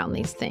carry around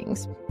these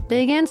things,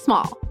 big and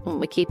small.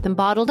 When we keep them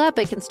bottled up,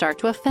 it can start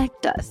to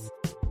affect us.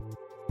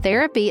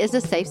 Therapy is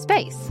a safe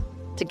space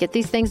to get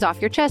these things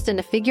off your chest and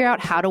to figure out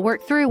how to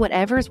work through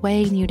whatever is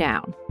weighing you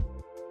down.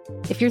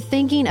 If you're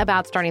thinking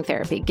about starting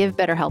therapy, give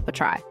BetterHelp a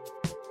try.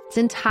 It's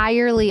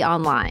entirely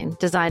online,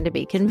 designed to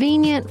be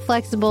convenient,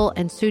 flexible,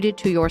 and suited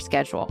to your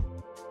schedule.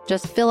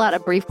 Just fill out a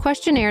brief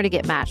questionnaire to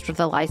get matched with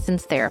a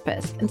licensed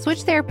therapist and switch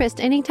therapists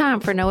anytime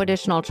for no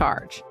additional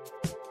charge.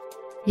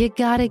 You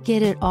gotta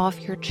get it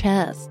off your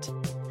chest.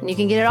 And you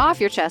can get it off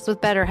your chest with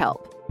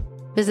BetterHelp.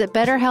 Visit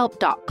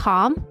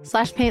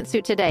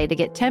betterhelp.com/pantsuit today to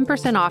get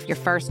 10% off your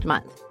first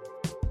month.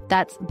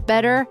 That's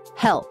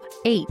BetterHelp,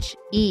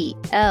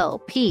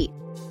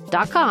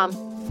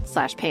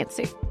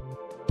 HELP.com/pantsuit.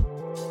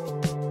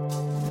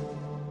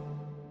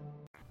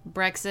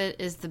 Brexit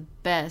is the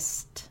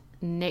best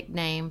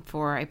nickname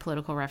for a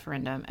political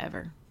referendum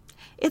ever.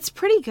 It's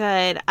pretty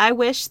good. I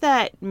wish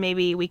that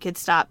maybe we could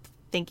stop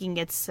thinking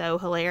it's so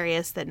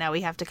hilarious that now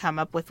we have to come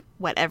up with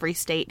what every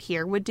state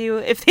here would do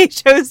if they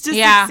chose to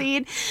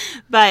succeed.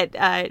 But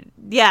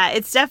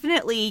it's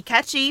definitely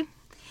catchy.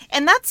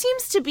 And that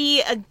seems to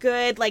be a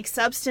good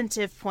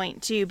substantive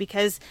point too,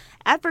 because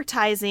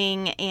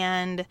advertising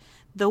and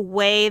the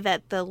way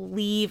that the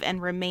Leave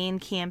and Remain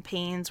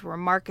campaigns were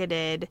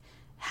marketed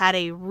had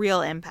a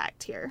real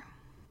impact here.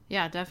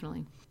 Yeah,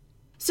 definitely.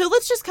 So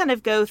let's just kind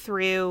of go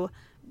through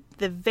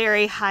the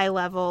very high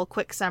level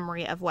quick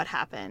summary of what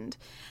happened.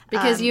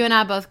 Because you and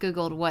I both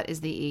Googled what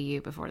is the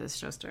EU before this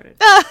show started.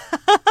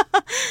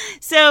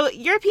 So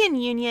European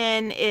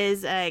Union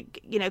is a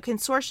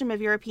consortium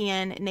of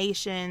European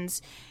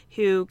nations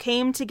who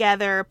came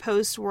together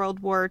post-World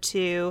War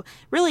II.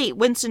 Really,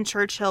 Winston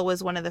Churchill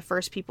was one of the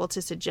first people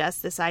to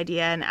suggest this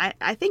idea, and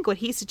I think what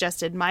he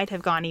suggested might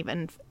have gone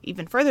even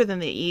further than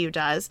the EU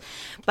does.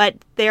 But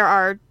there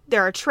are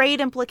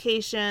trade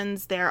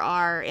implications, there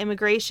are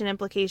immigration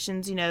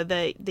implications.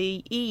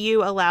 The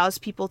EU allows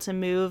people to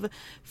move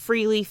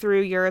freely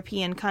through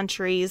European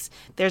countries.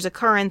 There's a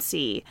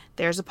currency,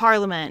 there's a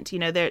parliament.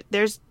 It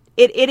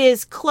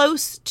is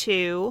close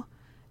to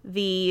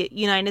the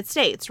United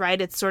States, right?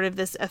 It's sort of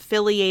this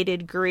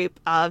affiliated group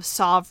of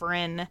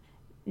sovereign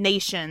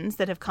nations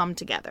that have come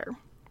together.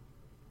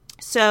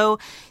 So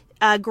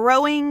a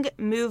growing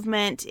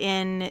movement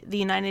in the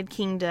United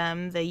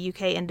Kingdom, the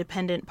UK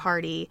Independent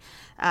Party,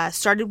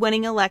 started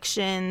winning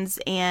elections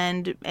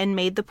and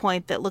made the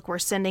point that, look, we're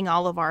sending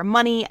all of our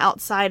money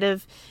outside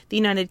of the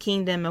United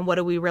Kingdom, and what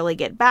do we really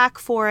get back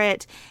for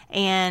it?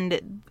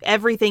 And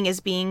everything is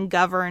being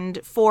governed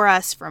for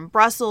us from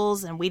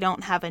Brussels, and we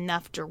don't have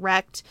enough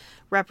direct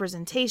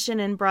representation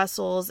in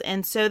Brussels.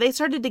 And so they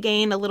started to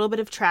gain a little bit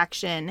of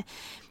traction.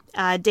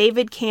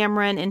 David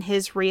Cameron, in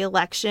his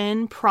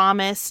re-election,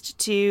 promised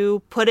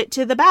to put it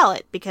to the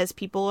ballot because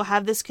people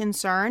have this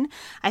concern.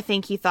 I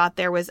think he thought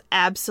there was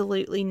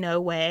absolutely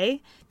no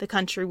way the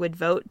country would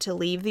vote to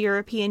leave the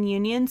European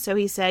Union. So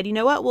he said, you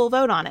know what, we'll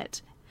vote on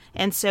it.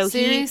 And so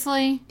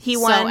seriously, he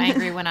won. So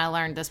angry when I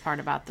learned this part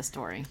about the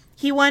story.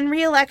 He won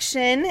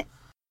re-election,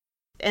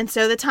 and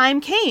so the time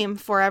came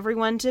for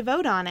everyone to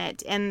vote on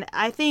it. And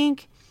I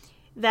think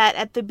that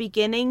at the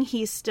beginning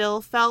he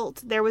still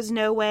felt there was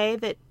no way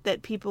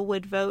that people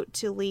would vote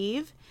to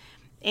leave.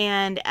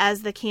 And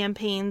as the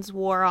campaigns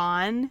wore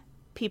on,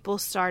 people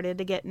started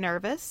to get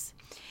nervous.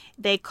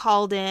 They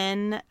called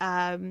in,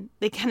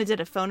 they kind of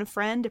did a phone a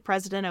friend to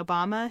President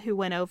Obama, who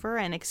went over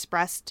and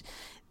expressed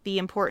the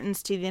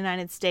importance to the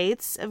United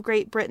States of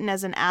Great Britain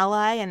as an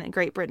ally and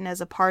Great Britain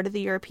as a part of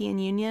the European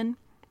Union.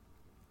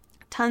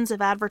 Tons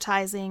of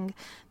advertising.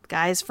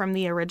 Guys from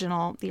the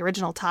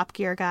original Top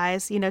Gear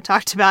guys,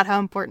 talked about how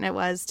important it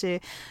was to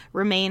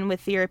remain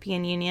with the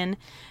European Union.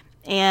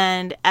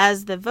 And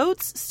as the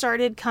votes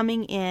started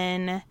coming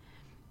in,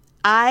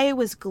 I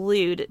was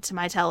glued to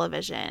my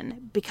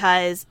television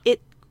because it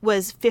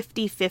was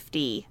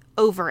 50-50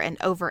 over and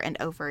over and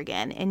over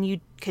again. And you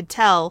could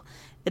tell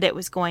that it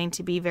was going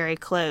to be very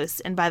close.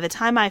 And by the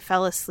time I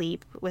fell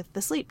asleep with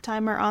the sleep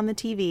timer on the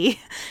TV,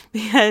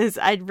 because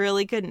I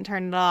really couldn't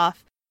turn it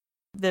off,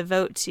 the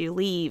vote to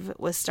leave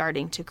was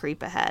starting to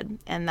creep ahead,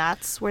 and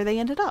that's where they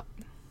ended up.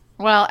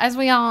 Well, as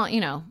we all,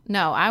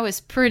 know, I was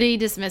pretty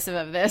dismissive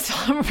of this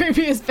on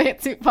previous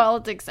Pantsuit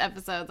Politics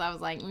episodes. I was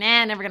like,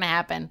 nah, never going to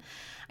happen.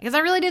 Because I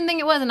really didn't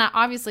think it was, and I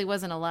obviously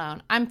wasn't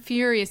alone. I'm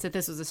furious that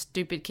this was a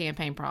stupid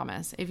campaign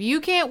promise. If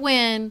you can't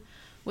win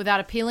without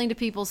appealing to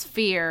people's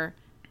fear,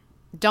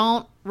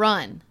 don't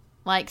run.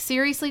 Like,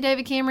 seriously,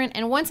 David Cameron?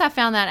 And once I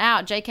found that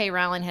out, J.K.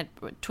 Rowling had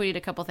tweeted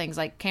a couple things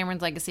like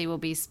Cameron's legacy will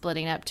be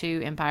splitting up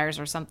 2 empires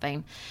or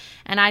something.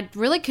 And I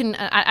really couldn't,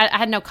 I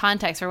had no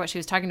context for what she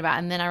was talking about.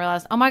 And then I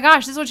realized, oh my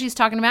gosh, this is what she's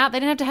talking about. They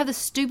didn't have to have the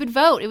stupid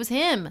vote. It was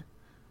him.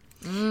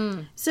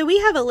 So we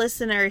have a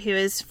listener who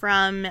is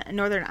from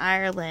Northern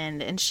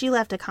Ireland, and she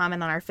left a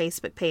comment on our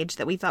Facebook page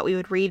that we thought we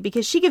would read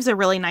because she gives a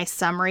really nice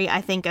summary,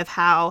 I think, of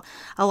how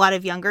a lot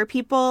of younger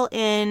people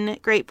in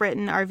Great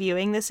Britain are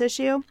viewing this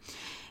issue.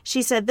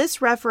 She said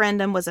this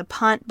referendum was a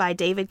punt by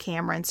David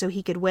Cameron so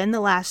he could win the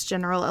last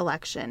general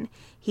election.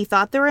 He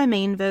thought the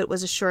Remain vote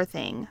was a sure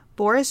thing.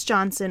 Boris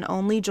Johnson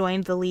only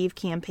joined the Leave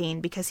campaign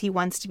because he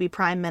wants to be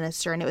prime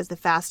minister, and it was the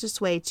fastest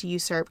way to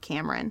usurp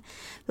Cameron.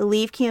 The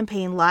Leave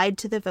campaign lied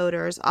to the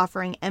voters,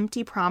 offering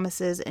empty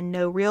promises and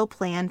no real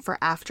plan for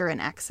after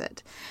an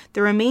exit.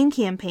 The Remain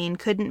campaign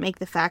couldn't make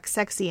the facts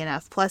sexy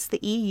enough, plus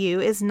the EU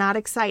is not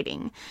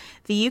exciting.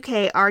 The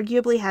UK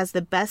arguably has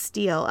the best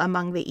deal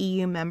among the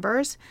EU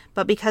members,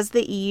 but because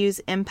the EU's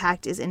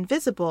impact is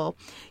invisible,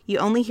 you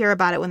only hear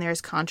about it when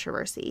there's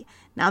controversy.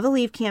 Now the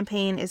Leave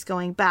campaign is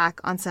going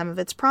back on some of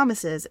its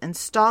promises and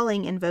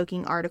stalling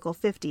invoking Article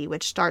 50,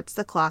 which starts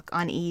the clock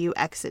on EU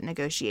exit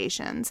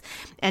negotiations.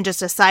 And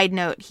just a side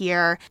note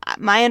here,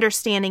 my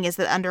understanding is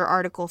that under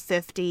Article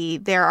 50,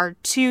 there's a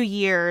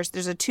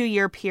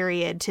 2-year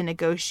period to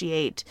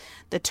negotiate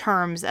the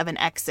terms of an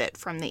exit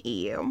from the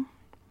EU.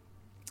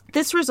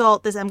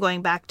 I'm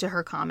going back to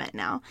her comment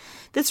now.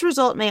 This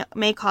result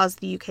may cause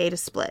the UK to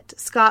split.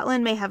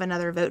 Scotland may have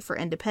another vote for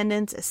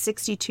independence, as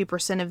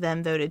 62% of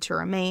them voted to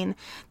remain.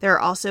 There are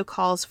also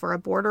calls for a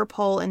border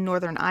poll in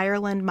Northern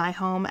Ireland, my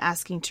home,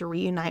 asking to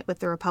reunite with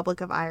the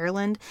Republic of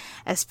Ireland,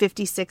 as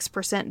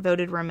 56%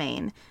 voted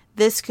remain.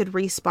 This could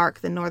re-spark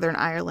the Northern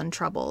Ireland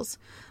troubles.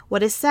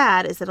 What is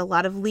sad is that a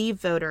lot of Leave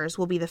voters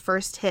will be the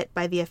first hit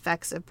by the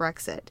effects of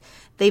Brexit.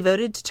 They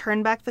voted to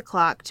turn back the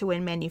clock to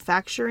when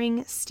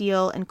manufacturing,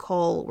 steel, and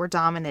coal were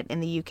dominant in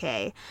the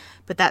UK,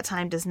 but that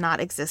time does not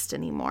exist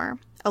anymore.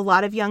 A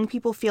lot of young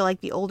people feel like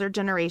the older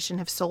generation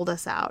have sold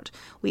us out.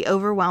 We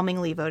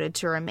overwhelmingly voted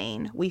to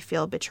remain. We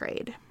feel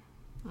betrayed.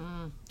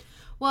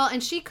 Well,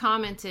 and she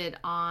commented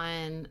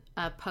on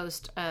a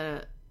post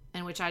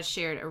in which I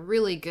shared a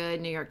really good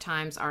New York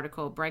Times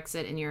article,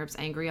 Brexit and Europe's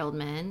Angry Old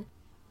Men,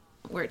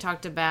 where it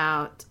talked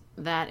about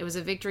that it was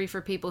a victory for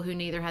people who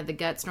neither had the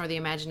guts nor the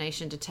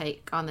imagination to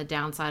take on the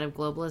downside of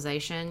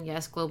globalization.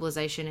 Yes,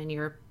 globalization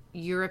and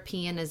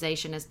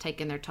Europeanization has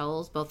taken their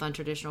tolls, both on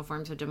traditional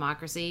forms of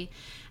democracy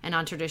and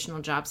on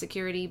traditional job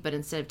security. But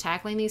instead of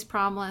tackling these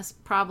problems,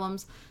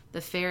 the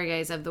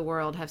Farraguts of the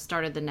world have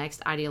started the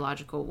next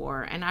ideological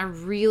war. And I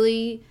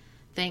really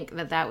think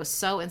that was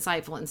so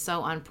insightful and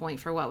so on point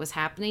for what was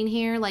happening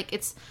here.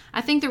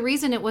 I think the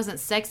reason it wasn't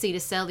sexy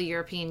to sell the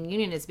European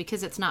Union is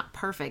because it's not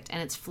perfect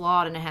and it's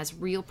flawed and it has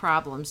real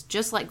problems,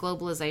 just like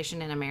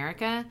globalization in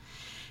America.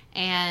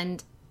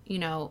 And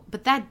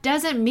but that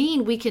doesn't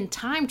mean we can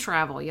time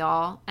travel,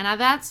 y'all. And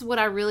that's what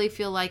I really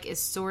feel like is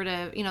sort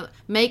of,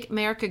 make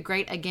America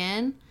great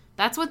again.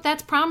 That's what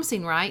that's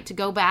promising, right? To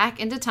go back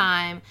into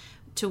time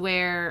to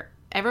where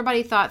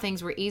everybody thought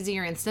things were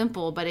easier and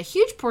simple, but a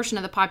huge portion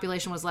of the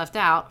population was left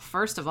out,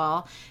 first of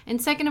all.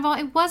 And second of all,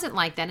 it wasn't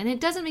like that. And it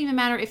doesn't even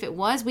matter if it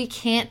was. We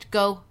can't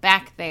go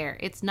back there.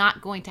 It's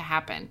not going to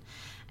happen.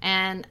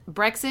 And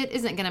Brexit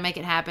isn't going to make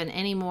it happen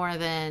any more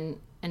than,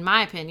 in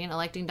my opinion,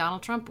 electing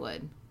Donald Trump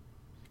would.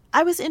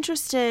 I was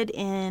interested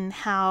in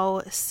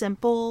how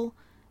simple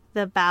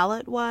the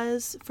ballot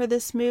was for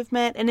this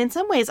movement. And in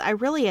some ways, I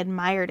really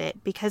admired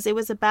it because it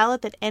was a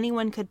ballot that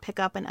anyone could pick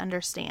up and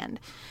understand.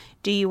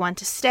 Do you want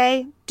to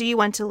stay? Do you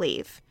want to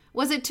leave?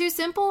 Was it too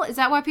simple? Is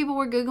that why people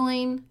were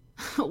Googling,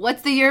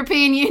 what's the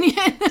European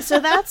Union? So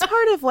that's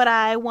part of what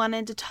I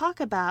wanted to talk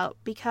about,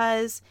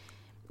 because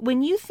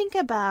when you think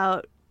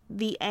about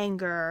the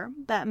anger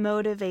that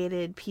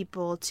motivated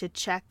people to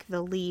check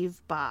the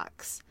leave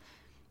box,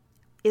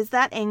 is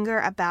that anger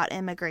about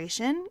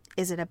immigration?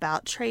 Is it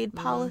about trade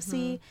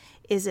policy?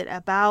 Mm-hmm. Is it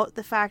about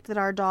the fact that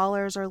our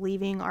dollars are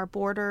leaving our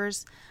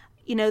borders?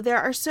 There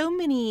are so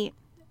many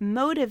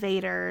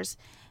motivators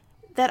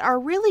that are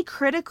really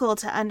critical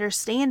to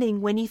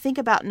understanding when you think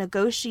about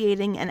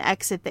negotiating an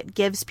exit that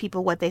gives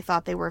people what they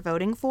thought they were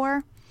voting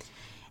for.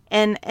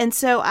 And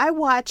so I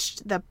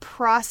watched the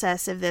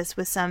process of this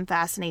with some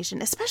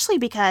fascination, especially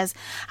because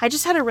I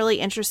just had a really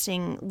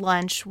interesting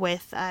lunch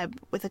with a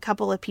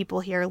couple of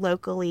people here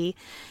locally.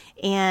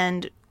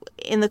 And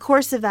in the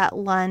course of that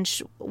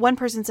lunch, one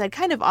person said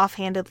kind of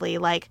offhandedly,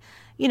 like,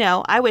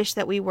 I wish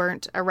that we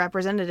weren't a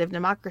representative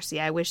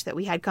democracy. I wish that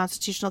we had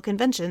constitutional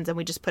conventions and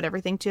we just put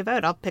everything to a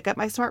vote. I'll pick up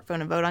my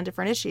smartphone and vote on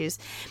different issues.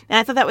 And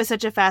I thought that was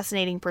such a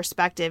fascinating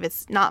perspective.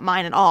 It's not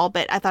mine at all,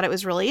 but I thought it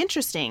was really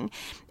interesting.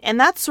 And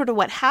that's sort of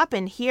what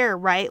happened here,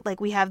 right? Like,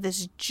 we have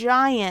this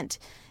giant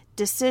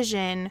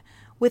decision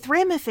with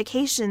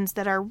ramifications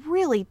that are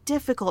really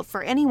difficult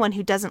for anyone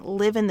who doesn't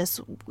live in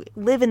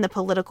the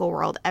political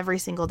world every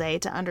single day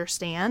to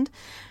understand.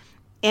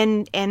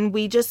 And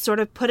we just sort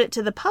of put it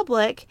to the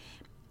public.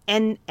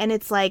 And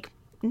it's like,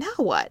 now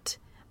what?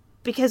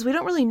 Because we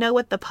don't really know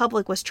what the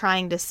public was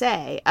trying to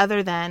say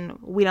other than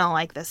we don't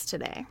like this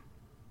today.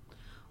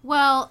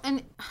 Well,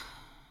 and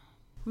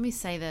let me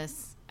say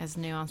this as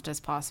nuanced as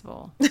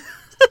possible.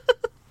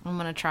 I'm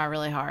going to try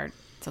really hard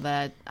so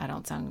that I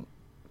don't sound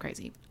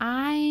crazy.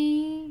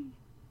 I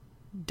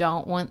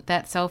don't want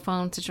that cell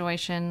phone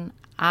situation.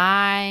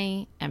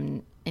 I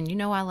am,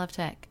 and I love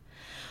tech,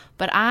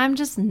 but I'm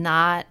just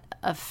not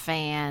a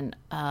fan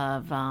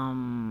of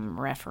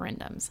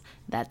referendums.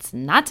 That's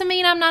not to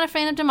mean I'm not a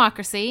fan of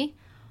democracy,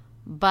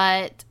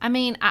 but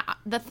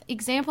the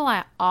example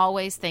I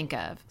always think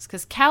of is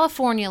because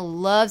California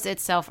loves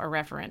itself a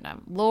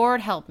referendum.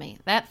 Lord help me,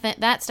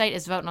 that state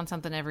is voting on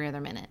something every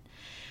other minute.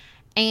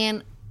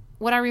 And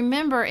what I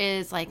remember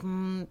is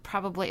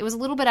probably it was a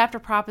little bit after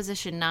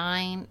Proposition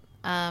 9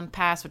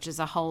 passed, which is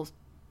a whole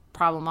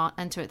problem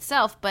unto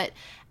itself. But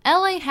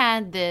LA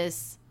had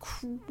this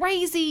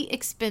crazy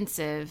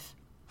expensive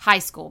high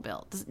school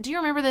built. Do you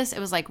remember this? It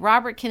was like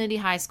Robert Kennedy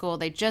High School.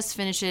 They just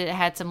finished it. It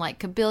had some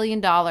 $1 billion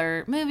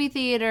movie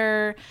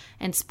theater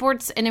and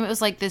sports. And it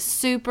was like this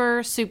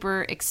super,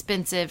 super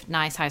expensive,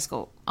 nice high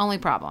school. Only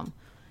problem,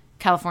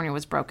 California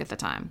was broke at the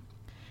time.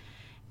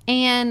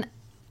 And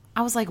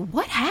I was like,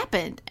 what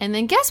happened? And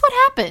then guess what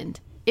happened?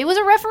 It was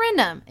a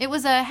referendum. It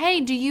was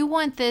hey, do you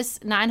want this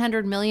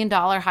 $900 million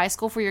high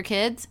school for your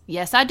kids?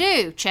 Yes, I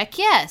do. Check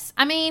yes.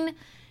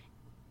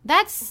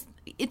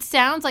 It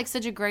sounds like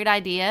such a great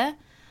idea,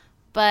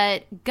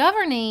 but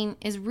governing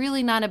is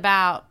really not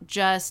about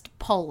just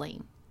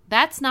polling.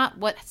 That's not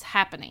what's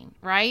happening,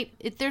 right?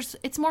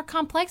 It's more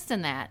complex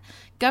than that.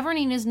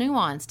 Governing is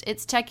nuanced.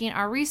 It's checking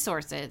our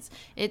resources.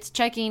 It's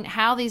checking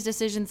how these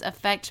decisions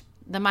affect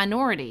the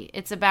minority.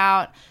 It's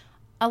about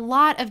a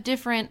lot of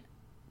different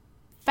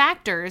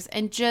factors,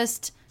 and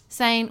just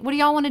saying, what do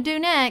y'all want to do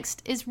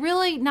next is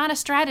really not a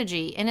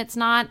strategy, and it's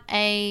not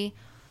a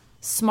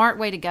smart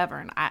way to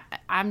govern.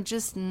 I'm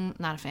just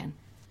not a fan.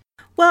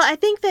 Well, I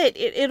think that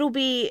it'll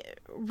be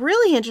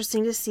really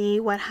interesting to see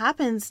what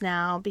happens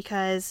now,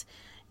 because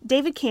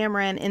David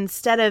Cameron,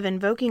 instead of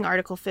invoking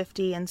Article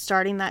 50 and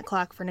starting that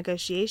clock for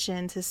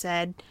negotiations, has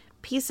said,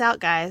 peace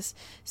out, guys.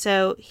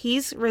 So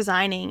he's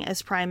resigning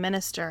as prime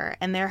minister,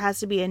 and there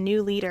has to be a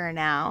new leader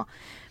now.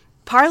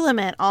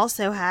 Parliament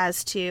also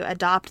has to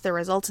adopt the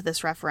results of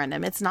this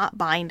referendum. It's not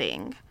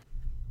binding.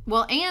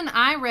 Well, and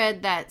I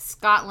read that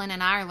Scotland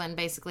and Ireland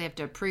basically have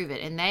to approve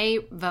it, and they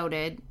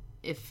voted,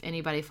 if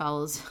anybody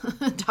follows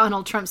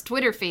Donald Trump's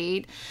Twitter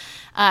feed,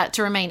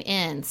 to remain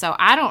in. So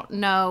I don't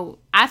know.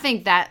 I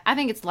think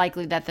it's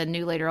likely that the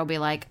new leader will be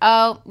like,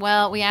 oh,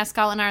 well, we asked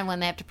Scotland and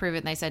Ireland, they have to prove it,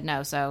 and they said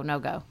no, so no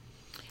go.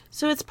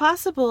 So it's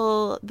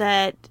possible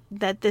that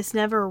this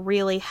never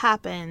really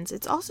happens.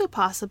 It's also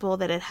possible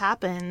that it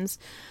happens,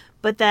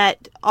 but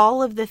that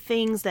all of the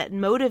things that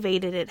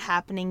motivated it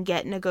happening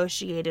get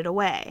negotiated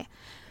away.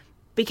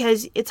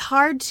 because it's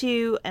hard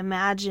to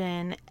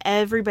imagine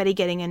everybody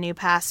getting a new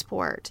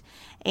passport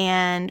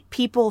and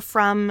people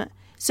from...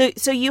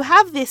 So you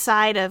have this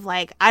side of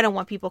like, I don't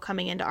want people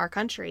coming into our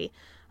country.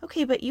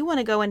 Okay, but you want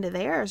to go into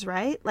theirs,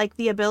 right? Like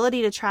the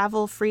ability to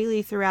travel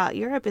freely throughout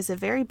Europe is a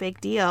very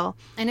big deal.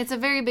 And it's a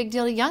very big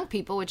deal to young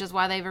people, which is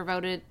why they were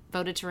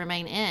voted to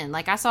remain in.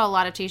 Like I saw a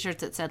lot of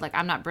t-shirts that said like,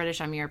 I'm not British,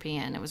 I'm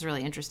European. It was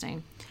really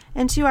interesting.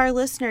 And to our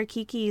listener,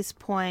 Kiki's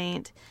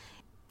point,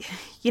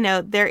 you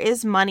know, there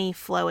is money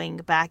flowing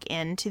back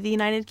into the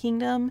United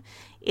Kingdom.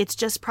 It's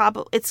just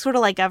it's sort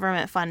of like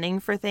government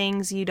funding for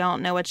things. You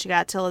don't know what you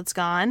got till it's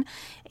gone.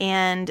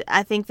 And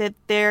I think that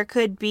there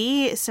could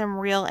be some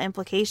real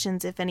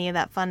implications if any of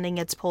that funding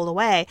gets pulled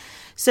away.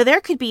 So there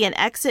could be an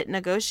exit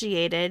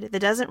negotiated that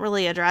doesn't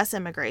really address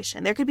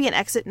immigration. There could be an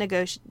exit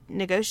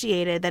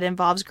negotiated that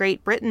involves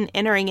Great Britain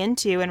entering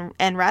into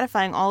and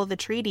ratifying all of the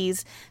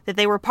treaties that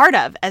they were part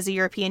of as a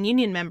European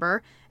Union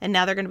member. And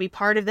now they're going to be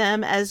part of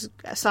them as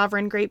a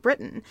sovereign Great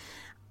Britain.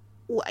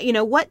 You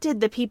know, what did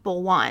the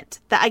people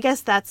want? I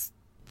guess that's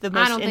the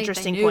most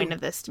interesting point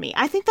of this to me.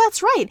 I think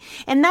that's right.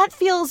 And that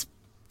feels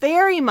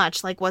very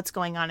much like what's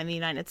going on in the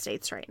United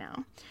States right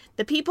now.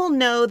 The people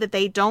know that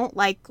they don't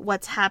like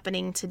what's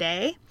happening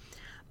today,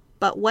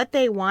 but what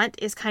they want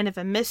is kind of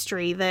a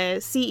mystery. The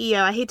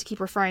CEO, I hate to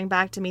keep referring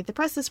back to Meet the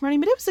Press this morning,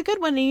 but it was a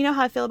good one, and you know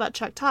how I feel about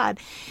Chuck Todd.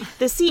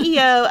 The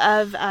CEO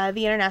of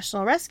the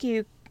International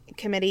Rescue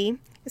Committee,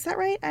 is that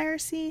right?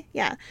 IRC?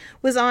 Yeah.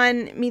 Was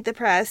on Meet the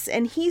Press,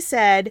 and he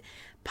said,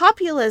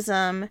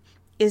 populism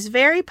is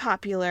very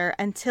popular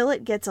until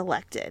it gets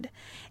elected.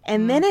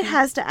 And then it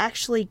has to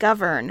actually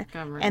govern.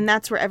 And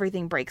that's where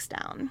everything breaks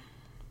down.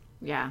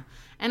 Yeah.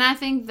 And I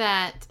think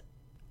that,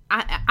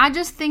 I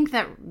just think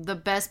that the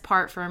best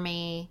part for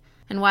me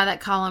and why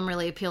that column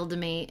really appealed to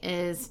me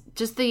is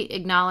just the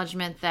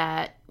acknowledgement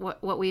that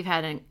what we've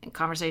had in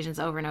conversations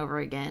over and over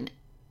again.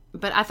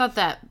 But I thought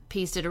that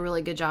piece did a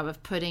really good job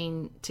of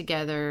putting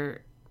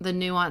together the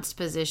nuanced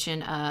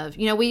position of,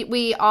 you know,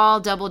 we all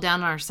double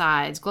down on our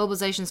sides.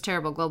 Globalization's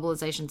terrible.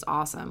 Globalization's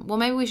awesome. Well,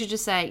 maybe we should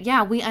just say,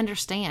 yeah, we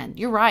understand.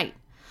 You're right.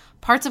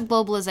 Parts of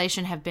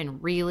globalization have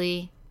been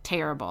really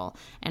terrible.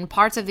 And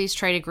parts of these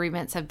trade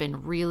agreements have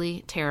been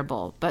really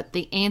terrible. But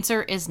the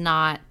answer is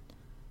not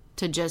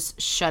to just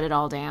shut it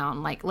all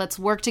down. Like, let's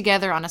work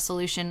together on a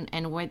solution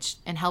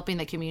and helping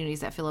the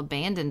communities that feel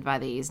abandoned by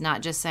these,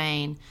 not just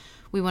saying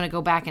we want to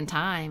go back in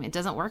time. It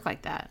doesn't work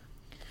like that.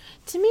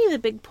 To me, the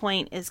big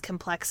point is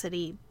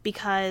complexity,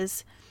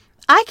 because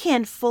I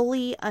can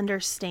fully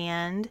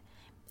understand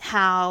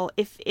how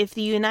if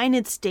the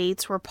United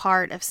States were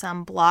part of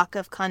some block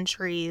of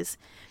countries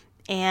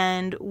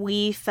and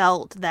we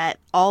felt that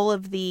all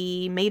of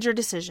the major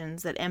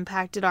decisions that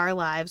impacted our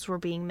lives were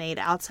being made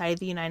outside of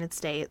the United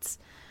States,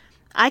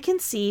 I can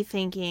see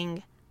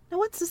thinking, now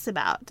what's this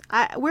about?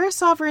 We're a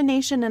sovereign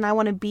nation, and I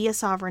want to be a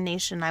sovereign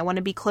nation. I want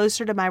to be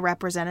closer to my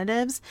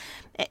representatives.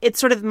 It's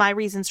sort of my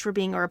reasons for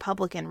being a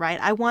Republican, right?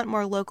 I want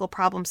more local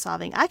problem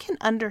solving. I can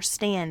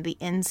understand the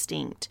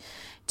instinct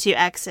to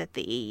exit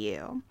the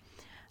EU.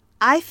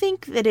 I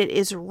think that it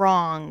is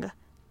wrong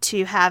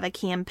to have a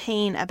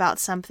campaign about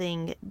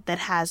something that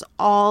has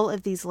all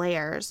of these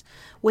layers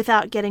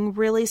without getting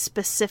really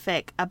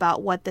specific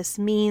about what this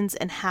means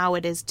and how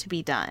it is to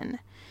be done.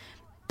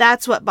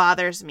 That's what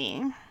bothers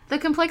me. The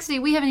complexity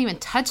we haven't even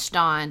touched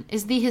on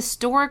is the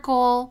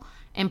historical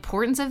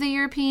importance of the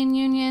European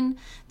Union,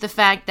 the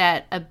fact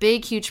that a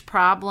big, huge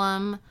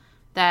problem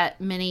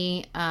that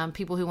many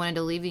people who wanted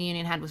to leave the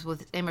Union had was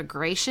with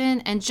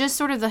immigration, and just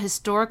sort of the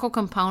historical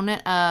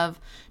component of,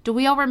 do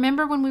we all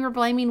remember when we were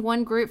blaming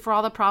one group for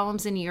all the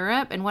problems in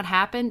Europe and what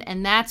happened?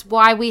 And that's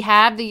why we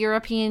have the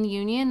European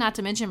Union, not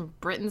to mention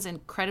Britain's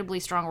incredibly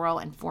strong role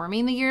in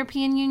forming the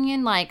European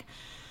Union. Like,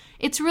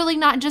 it's really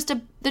not just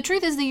the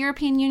truth is the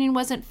European Union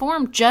wasn't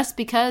formed just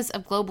because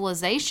of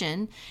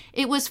globalization.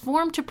 It was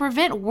formed to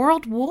prevent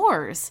world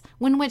wars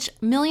in which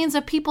millions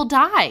of people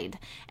died.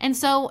 And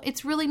so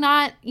it's really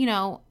not,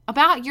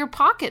 about your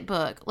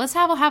pocketbook. Let's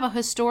have a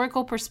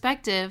historical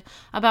perspective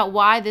about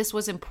why this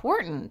was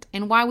important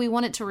and why we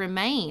want it to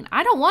remain.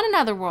 I don't want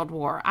another world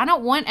war. I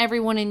don't want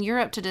everyone in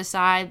Europe to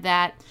decide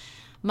that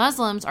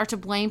Muslims are to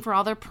blame for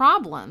all their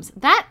problems.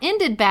 That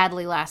ended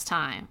badly last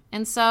time.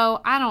 And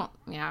so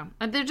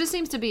there just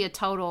seems to be a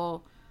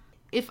total,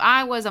 if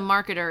I was a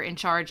marketer in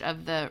charge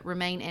of the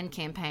Remain In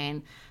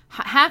campaign,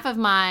 half of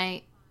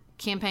my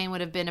campaign would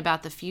have been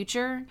about the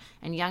future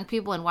and young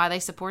people and why they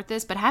support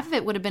this, but half of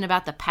it would have been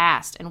about the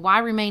past and why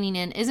Remaining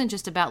In isn't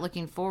just about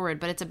looking forward,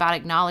 but it's about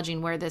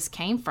acknowledging where this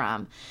came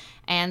from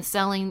and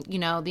selling,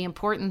 the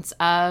importance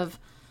of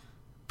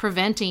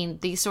preventing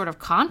these sort of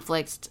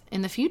conflicts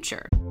in the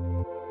future.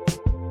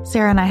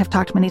 Sarah and I have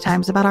talked many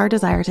times about our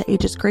desire to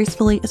age as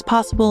gracefully as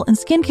possible, and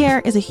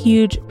skincare is a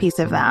huge piece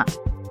of that.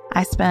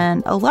 I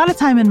spend a lot of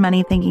time and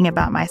money thinking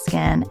about my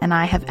skin, and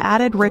I have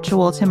added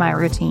Ritual to my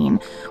routine,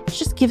 which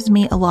just gives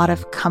me a lot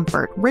of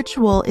comfort.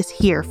 Ritual is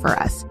here for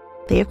us.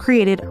 They have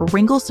created a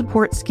wrinkle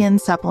support skin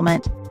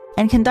supplement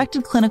and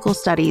conducted clinical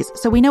studies,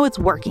 so we know it's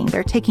working.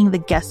 They're taking the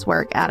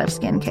guesswork out of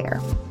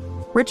skincare.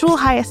 Ritual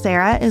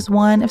Hyacera is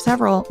one of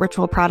several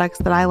Ritual products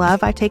that I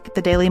love. I take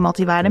the daily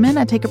multivitamin,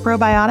 I take a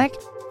probiotic,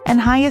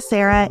 and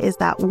Hyacera is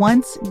that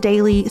once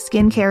daily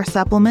skincare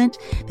supplement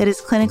that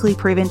is clinically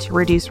proven to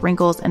reduce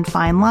wrinkles and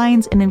fine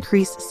lines and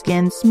increase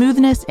skin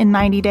smoothness in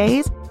 90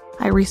 days.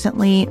 I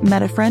recently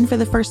met a friend for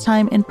the first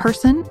time in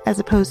person as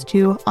opposed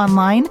to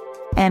online,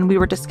 and we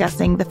were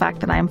discussing the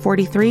fact that I am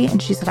 43,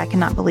 and she said, "I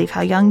cannot believe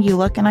how young you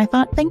look." And I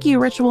thought, thank you,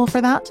 Ritual,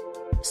 for that.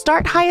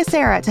 Start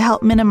Hyacera to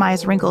help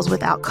minimize wrinkles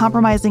without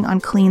compromising on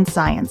clean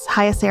science.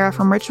 Hyacera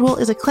from Ritual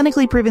is a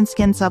clinically proven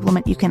skin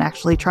supplement you can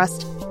actually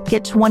trust.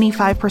 Get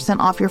 25%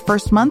 off your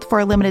first month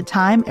for a limited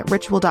time at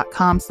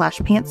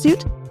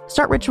ritual.com/pantsuit.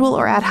 Start Ritual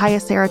or add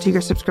Hyacera to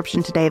your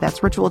subscription today.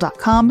 That's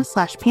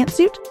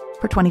ritual.com/pantsuit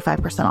for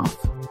 25% off.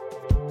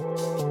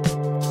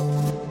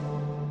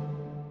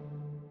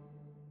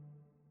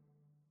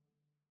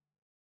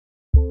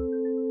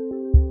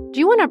 Do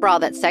you want a bra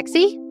that's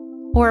sexy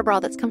or a bra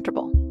that's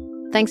comfortable?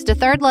 Thanks to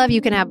Third Love, you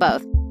can have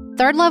both.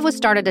 Third Love was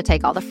started to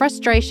take all the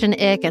frustration,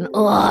 ick, and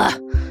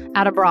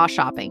out of bra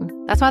shopping.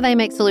 That's why they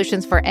make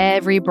solutions for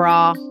every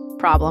bra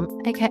problem,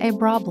 aka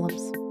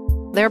problems.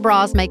 Their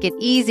bras make it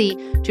easy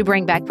to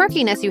bring back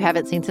perkiness you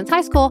haven't seen since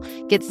high school,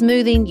 get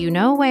smoothing you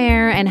know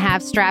where, and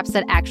have straps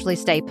that actually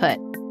stay put.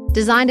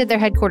 Designed at their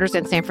headquarters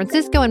in San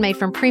Francisco and made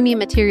from premium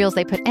materials,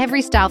 they put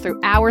every style through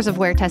hours of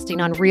wear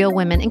testing on real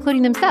women,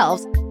 including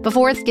themselves,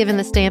 before it's given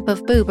the stamp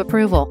of boob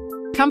approval.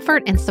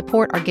 Comfort and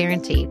support are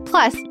guaranteed.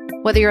 Plus,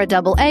 whether you're a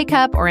double A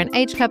cup or an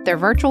H cup, their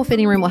virtual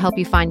fitting room will help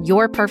you find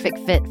your perfect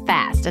fit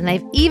fast. And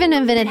they've even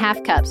invented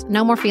half cups.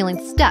 No more feeling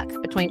stuck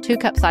between two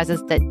cup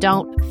sizes that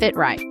don't fit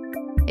right.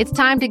 It's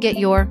time to get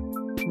your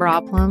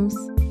problems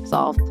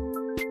solved.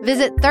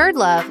 Visit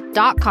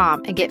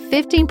thirdlove.com and get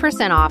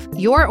 15% off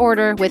your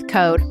order with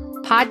code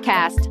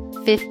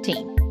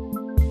podcast15.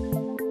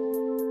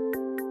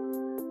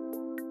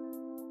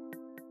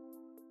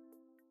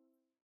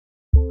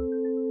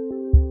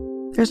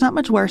 There's not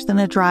much worse than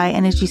a dry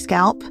and itchy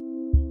scalp.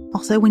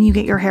 Also, when you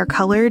get your hair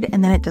colored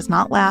and then it does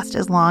not last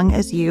as long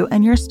as you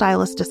and your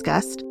stylist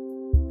discussed.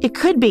 It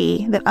could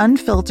be that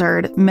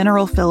unfiltered,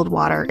 mineral-filled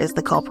water is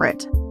the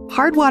culprit.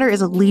 Hard water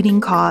is a leading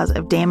cause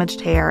of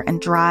damaged hair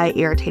and dry,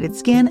 irritated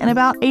skin, and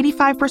about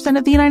 85%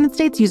 of the United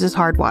States uses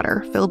hard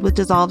water, filled with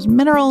dissolved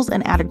minerals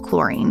and added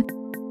chlorine.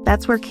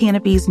 That's where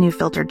Canopy's new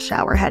filtered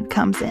shower head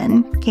comes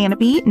in.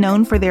 Canopy,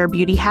 known for their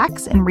beauty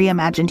hacks and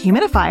reimagined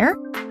humidifier,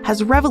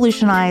 has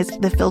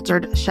revolutionized the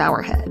filtered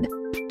shower head.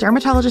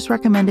 Dermatologists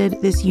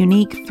recommended this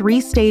unique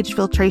 3-stage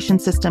filtration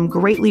system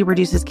greatly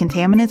reduces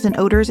contaminants and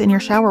odors in your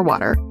shower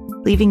water,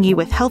 leaving you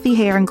with healthy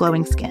hair and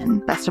glowing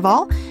skin. Best of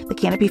all, the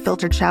Canopy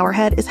filtered shower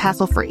head is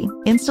hassle-free.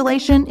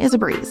 Installation is a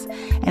breeze,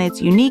 and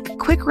its unique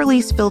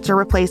quick-release filter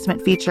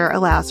replacement feature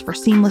allows for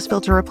seamless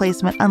filter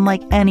replacement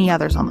unlike any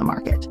others on the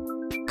market.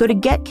 Go to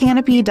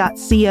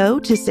getcanopy.co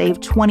to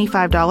save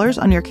 $25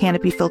 on your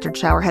Canopy filtered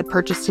shower head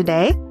purchase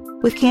today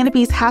with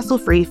Canopy's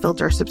hassle-free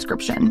filter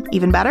subscription.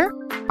 Even better,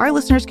 our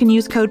listeners can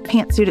use code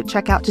PANTSUIT at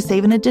checkout to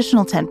save an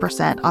additional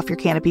 10% off your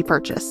Canopy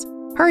purchase.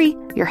 Hurry,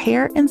 your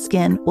hair and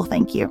skin will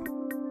thank you.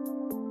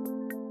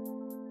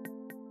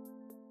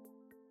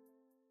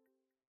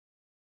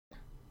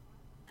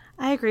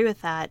 I agree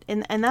with that.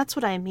 And that's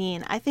what I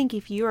mean. I think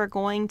if you are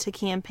going to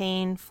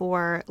campaign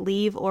for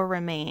leave or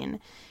remain,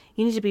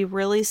 you need to be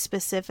really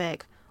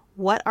specific.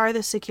 What are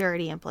the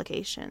security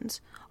implications?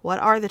 What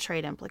are the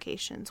trade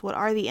implications? What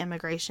are the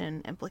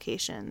immigration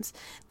implications?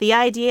 The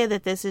idea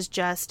that this is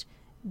just,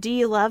 do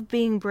you love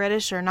being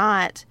British or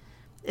not,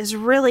 is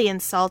really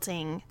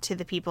insulting to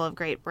the people of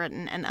Great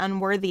Britain and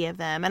unworthy of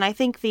them. And I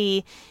think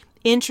the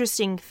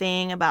interesting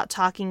thing about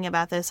talking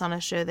about this on a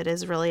show that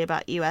is really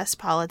about U.S.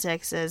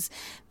 politics is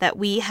that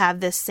we have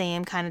this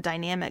same kind of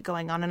dynamic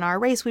going on in our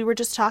race. We were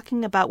just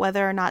talking about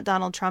whether or not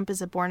Donald Trump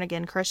is a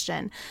born-again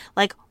Christian.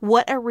 Like,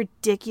 what a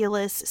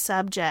ridiculous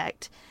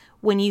subject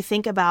when you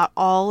think about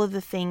all of the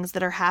things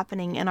that are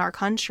happening in our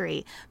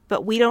country,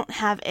 but we don't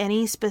have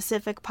any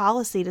specific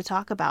policy to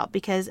talk about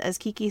because, as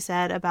Kiki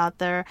said about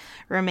the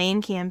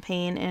Remain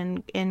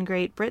campaign in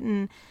Great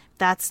Britain,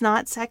 that's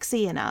not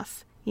sexy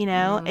enough. You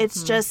know,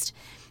 It's just,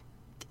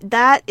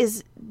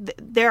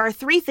 there are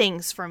 3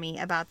 things for me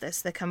about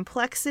this: the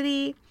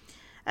complexity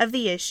of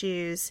the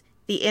issues,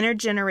 the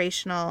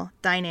intergenerational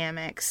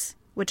dynamics,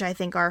 which I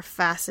think are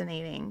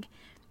fascinating,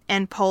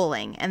 and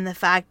polling, and the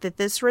fact that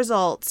this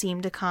result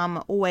seemed to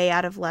come way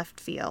out of left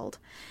field.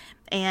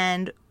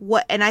 And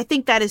I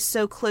think that is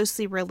so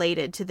closely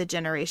related to the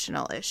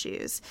generational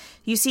issues.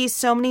 You see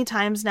so many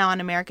times now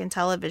on American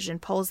television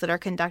polls that are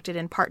conducted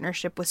in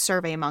partnership with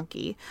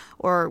SurveyMonkey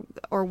or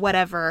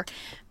whatever.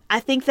 I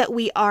think that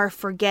we are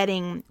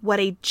forgetting what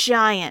a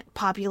giant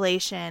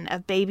population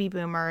of baby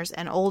boomers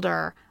and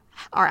older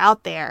are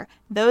out there.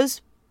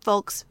 Those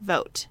folks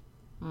vote.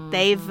 Mm-hmm.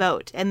 They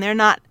vote, and they're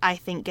not, I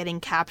think,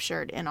 getting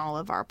captured in all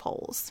of our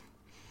polls.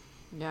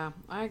 Yeah,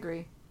 I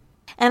agree.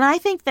 And I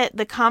think that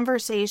the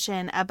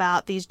conversation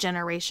about these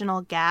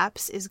generational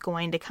gaps is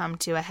going to come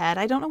to a head.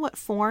 I don't know what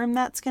form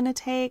that's going to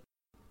take,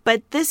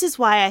 But this is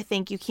why I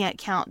think you can't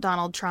count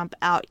Donald Trump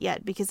out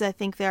yet, because I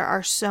think there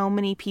are so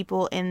many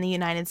people in the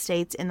United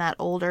States in that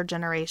older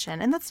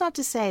generation. And that's not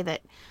to say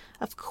that,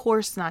 of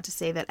course, not to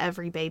say that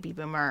every baby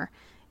boomer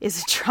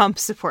is a Trump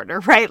supporter,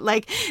 right?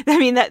 Like, I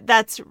mean,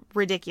 that's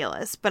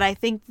ridiculous. But I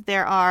think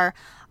there are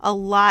a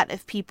lot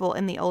of people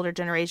in the older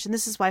generation.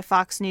 This is why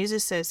Fox News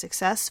is so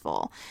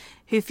successful,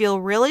 who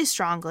feel really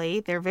strongly.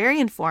 They're very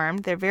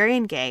informed. They're very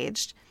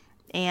engaged.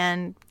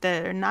 And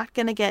they're not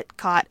going to get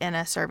caught in a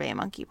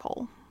SurveyMonkey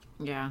poll.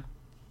 Yeah.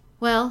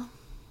 Well,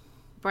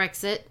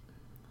 Brexit.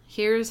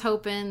 Here's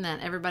hoping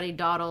that everybody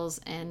dawdles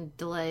and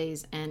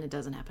delays and it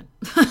doesn't happen.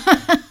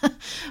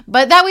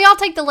 But that we all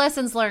take the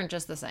lessons learned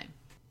just the same.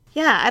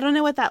 Yeah, I don't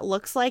know what that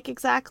looks like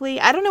exactly.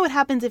 I don't know what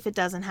happens if it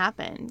doesn't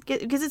happen.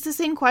 Because it's the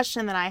same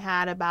question that I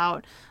had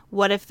about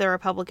what if the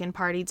Republican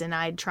Party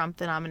denied Trump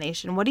the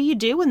nomination? What do you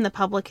do when the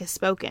public has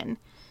spoken?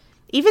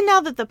 Even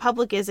now that the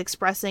public is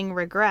expressing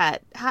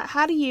regret,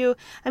 how do you...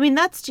 I mean,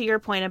 that's to your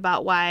point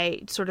about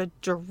why sort of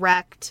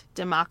direct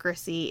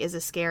democracy is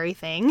a scary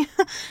thing.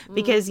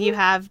 Because you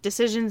have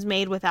decisions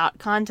made without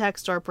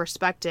context or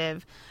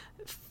perspective,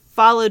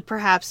 followed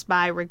perhaps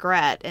by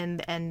regret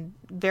and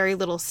very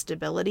little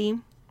stability.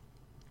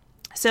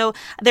 So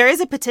there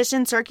is a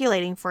petition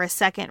circulating for a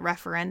second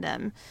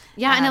referendum.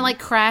 Yeah, and it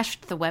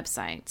crashed the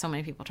website. So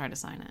many people tried to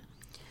sign it.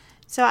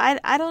 So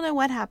I don't know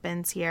what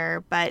happens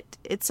here, but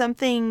it's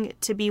something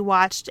to be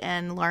watched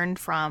and learned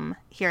from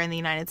here in the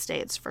United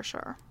States for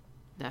sure.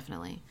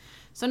 Definitely.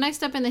 So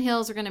next up in the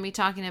Hills, we're going to be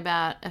talking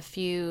about a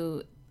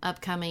few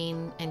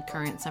upcoming and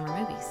current summer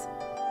movies.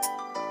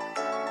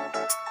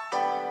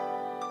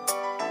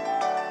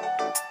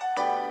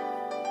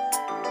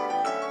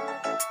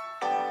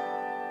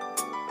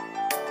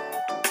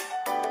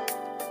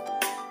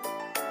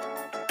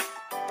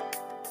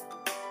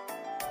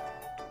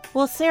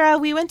 Well, Sarah,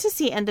 we went to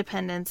see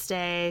Independence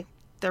Day,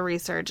 The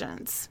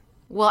Resurgence.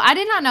 Well, I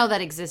did not know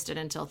that existed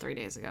until 3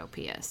 days ago,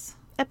 P.S.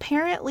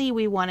 Apparently,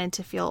 we wanted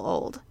to feel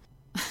old.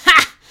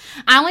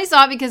 I only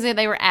saw it because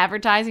they were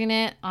advertising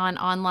it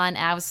online.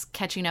 I was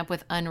catching up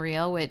with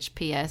Unreal, which,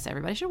 P.S.,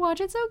 everybody should watch.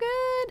 It's so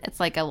good. It's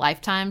like a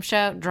Lifetime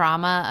show,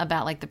 drama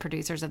about like the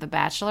producers of The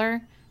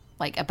Bachelor,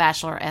 like a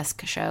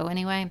Bachelor-esque show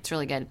anyway. It's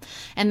really good.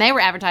 And they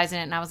were advertising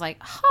it, and I was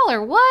like,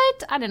 holler,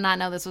 what? I did not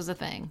know this was a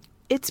thing.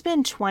 It's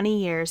been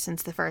 20 years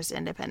since the first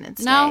Independence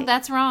Day. No,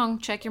 that's wrong.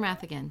 Check your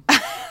math again.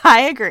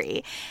 I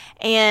agree.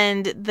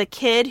 And the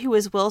kid who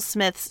was Will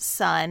Smith's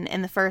son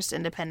in the first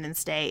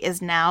Independence Day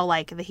is now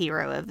like the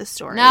hero of the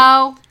story.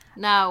 No.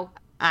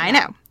 I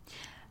know.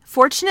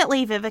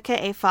 Fortunately, Vivica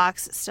A.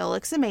 Fox still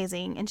looks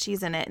amazing, and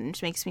she's in it, and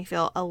it makes me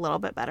feel a little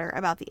bit better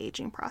about the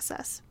aging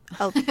process.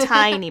 A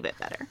tiny bit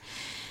better.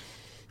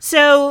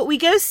 So we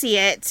go see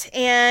it,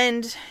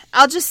 and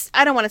I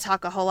don't want to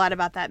talk a whole lot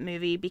about that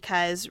movie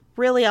because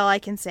really all I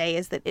can say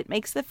is that it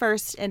makes the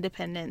first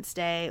Independence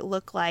Day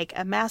look like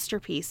a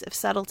masterpiece of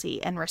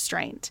subtlety and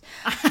restraint.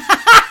 That's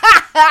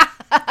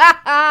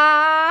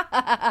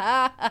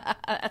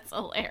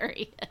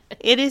hilarious.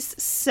 It is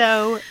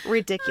so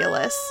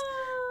ridiculous.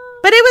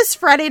 But it was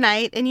Friday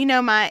night, and you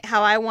know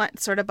how I want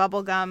sort of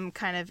bubblegum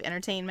kind of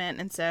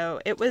entertainment, and so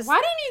it was... Why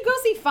didn't you go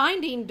see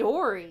Finding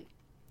Dory?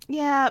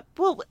 Yeah,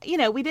 well,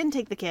 we didn't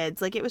take the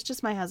kids. Like, it was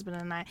just my husband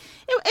and I.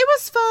 It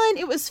was fun.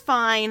 It was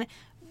fine,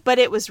 but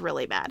it was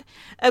really bad.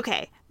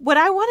 Okay, what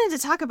I wanted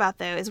to talk about,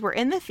 though, is we're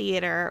in the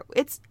theater.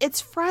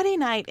 It's Friday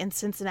night in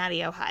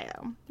Cincinnati,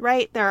 Ohio,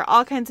 right? There are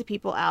all kinds of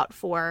people out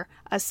for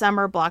a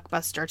summer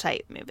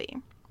blockbuster-type movie.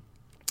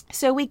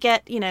 So we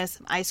get,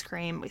 some ice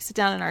cream. We sit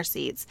down in our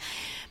seats.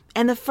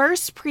 And the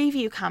first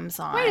preview comes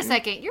on. Wait a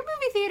second. Your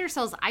movie theater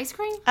sells ice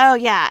cream? Oh,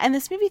 yeah. And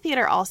this movie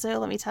theater also,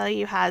 let me tell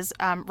you, has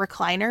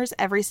recliners.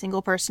 Every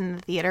single person in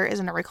the theater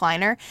is in a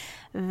recliner.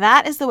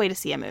 That is the way to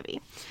see a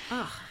movie.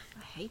 Ugh,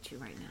 I hate you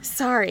right now.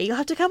 Sorry. You'll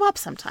have to come up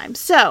sometime.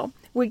 So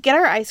we get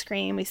our ice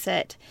cream. We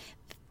sit.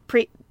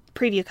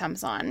 Preview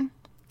comes on.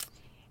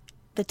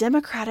 The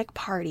Democratic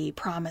Party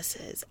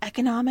promises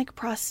economic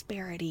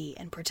prosperity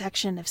and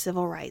protection of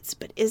civil rights.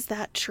 But is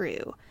that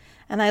true?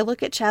 And I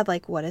look at Chad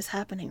like, what is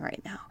happening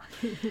right now?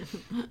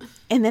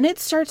 And then it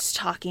starts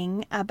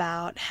talking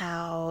about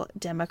how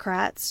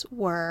Democrats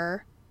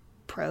were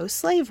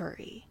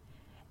pro-slavery.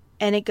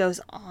 And it goes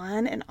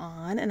on,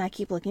 and I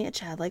keep looking at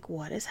Chad like,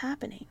 what is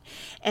happening?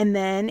 And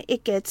then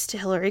it gets to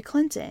Hillary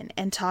Clinton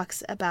and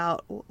talks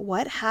about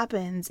what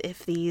happens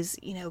if these,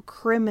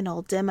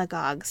 criminal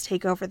demagogues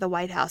take over the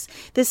White House.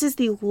 This is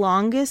the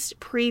longest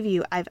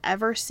preview I've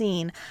ever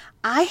seen.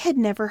 I had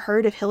never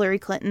heard of Hillary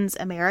Clinton's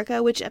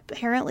America, which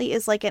apparently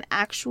is like an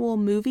actual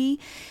movie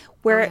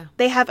where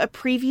they have a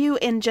preview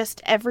in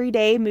just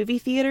everyday movie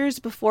theaters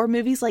before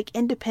movies like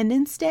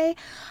Independence Day.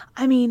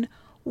 I mean,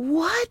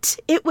 what?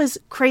 It was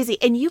crazy.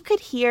 And you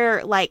could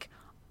hear like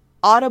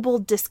audible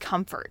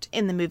discomfort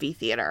in the movie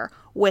theater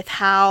with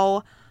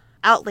how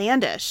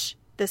outlandish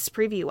this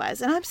preview was.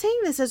 And I'm saying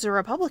this as a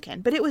Republican,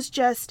 but it was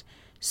just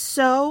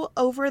so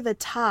over the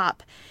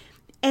top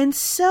and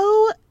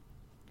so,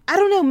 I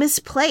don't know,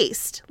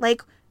 misplaced.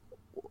 Like,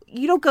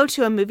 you don't go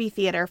to a movie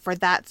theater for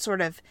that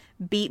sort of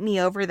beat me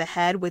over the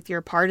head with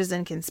your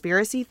partisan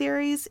conspiracy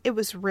theories. It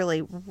was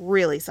really,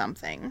 really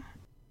something.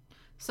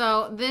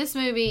 So this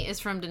movie is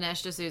from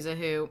Dinesh D'Souza,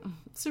 who,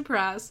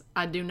 surprise,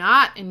 I do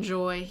not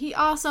enjoy. He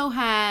also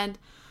had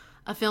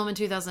a film in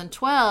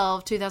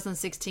 2012,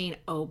 2016,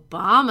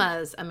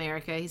 Obama's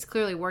America. He's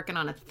clearly working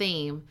on a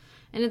theme.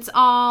 And it's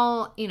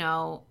all,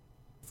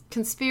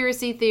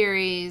 conspiracy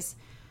theories.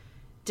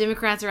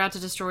 Democrats are out to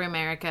destroy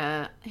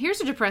America.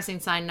 Here's a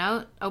depressing side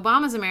note.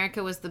 Obama's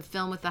America was the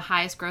film with the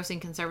highest grossing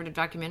conservative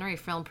documentary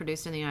film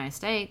produced in the United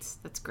States.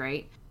 That's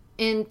great.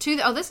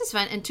 This is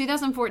fun. In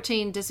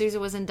 2014, D'Souza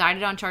was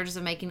indicted on charges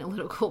of making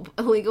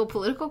illegal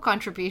political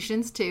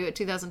contributions to a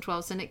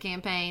 2012 Senate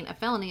campaign, a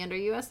felony under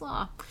U.S.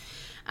 law.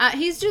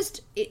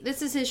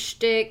 This is his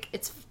shtick.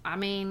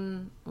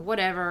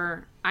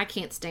 Whatever. I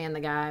can't stand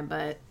the guy,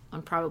 but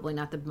I'm probably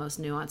not the most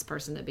nuanced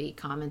person to be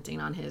commenting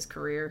on his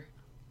career.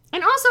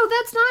 And also,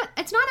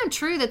 it's not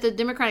untrue that the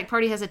Democratic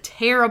Party has a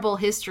terrible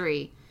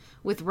history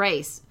with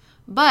race.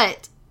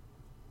 But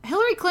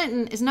Hillary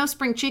Clinton is no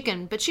spring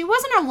chicken, but she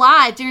wasn't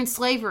alive during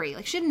slavery.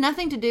 Like, she had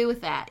nothing to do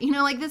with that.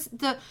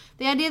 The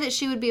idea that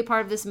she would be a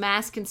part of this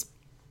mass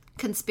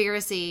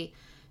conspiracy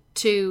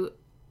to,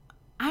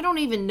 I don't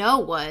even know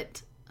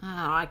what. Oh,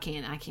 I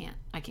can't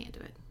do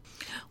it.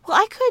 Well,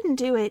 I couldn't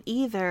do it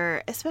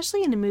either,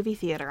 especially in a movie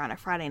theater on a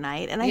Friday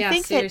night. And I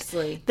think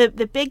seriously. that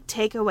the big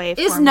takeaway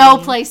is for no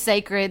me, place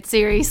sacred,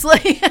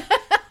 seriously.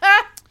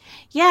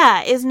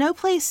 Yeah, is no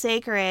place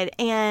sacred.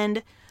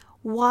 And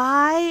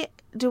why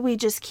do we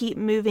just keep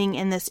moving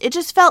in this? It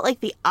just felt like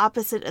the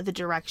opposite of the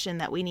direction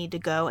that we need to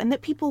go and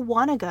that people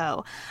want to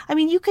go. I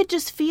mean, you could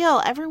just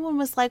feel everyone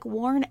was like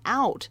worn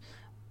out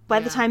by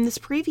the time this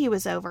preview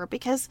was over,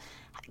 because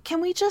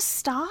can we just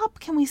stop?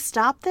 Can we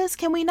stop this?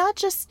 Can we not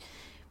just,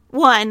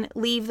 one,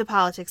 leave the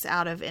politics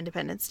out of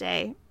Independence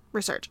Day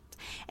resurgence?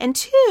 And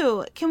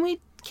two, can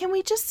we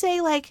just say,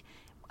 like,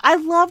 I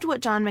loved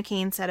what John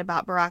McCain said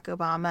about Barack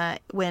Obama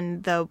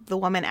when the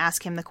woman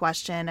asked him the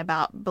question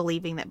about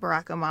believing that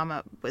Barack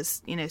Obama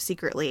was,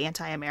 secretly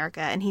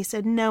anti-America. And he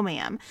said, no,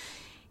 ma'am.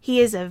 He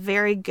is a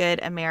very good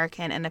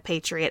American and a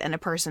patriot and a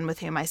person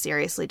with whom I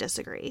seriously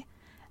disagree.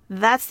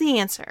 That's the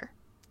answer.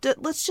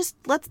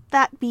 Let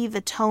that be the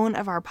tone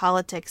of our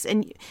politics.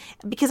 And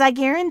because I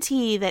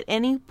guarantee that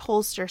any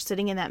pollster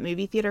sitting in that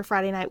movie theater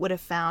Friday night would have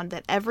found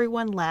that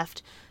everyone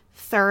left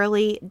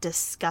thoroughly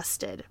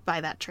disgusted by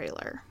that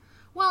trailer.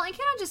 Well, and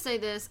can I just say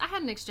this? I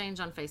had an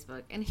exchange on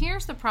Facebook, and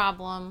here's the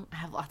problem. I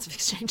have lots of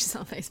exchanges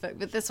on Facebook,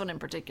 but this one in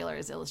particular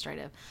is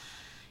illustrative.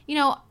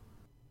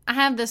 I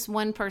have this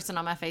one person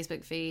on my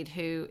Facebook feed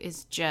who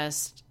is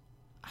just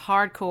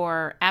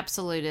hardcore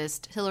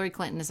absolutist. Hillary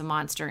Clinton is a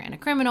monster and a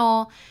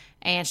criminal,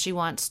 and she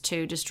wants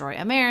to destroy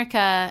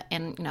America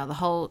and, the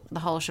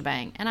whole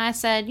shebang. And I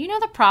said,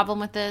 the problem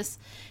with this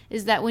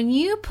is that when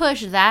you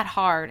push that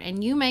hard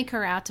and you make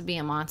her out to be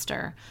a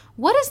monster,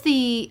 what is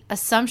the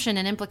assumption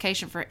and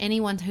implication for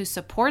anyone who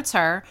supports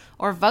her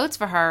or votes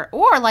for her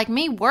or, like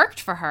me, worked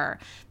for her?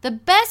 The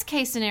best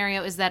case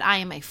scenario is that I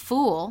am a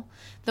fool.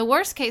 The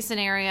worst case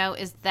scenario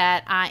is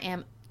that I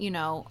am,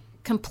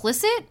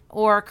 complicit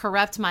or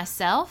corrupt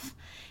myself.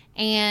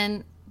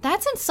 And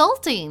that's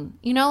insulting.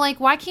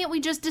 Why can't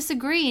we just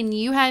disagree and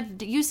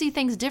you see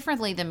things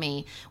differently than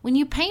me? When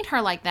you paint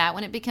her like that,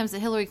 when it becomes that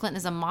Hillary Clinton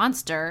is a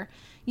monster,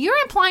 you're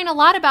implying a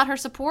lot about her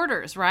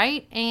supporters,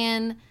 right?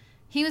 And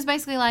he was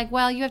basically like,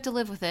 well, you have to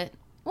live with it.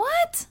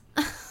 What?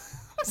 I'm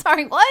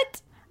sorry,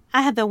 what?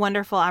 I had the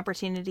wonderful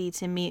opportunity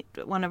to meet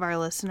one of our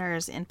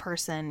listeners in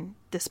person,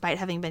 despite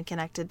having been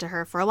connected to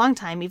her for a long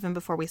time, even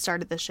before we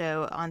started the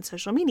show on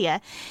social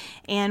media.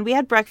 And we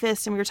had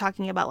breakfast and we were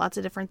talking about lots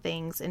of different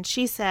things. And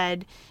she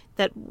said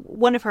that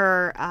one of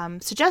her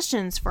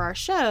suggestions for our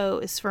show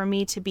is for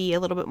me to be a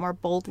little bit more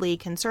boldly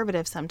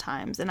conservative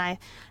sometimes. And I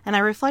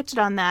reflected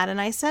on that.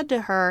 And I said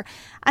to her,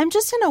 I'm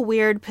just in a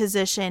weird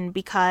position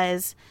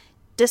because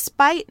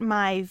despite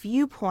my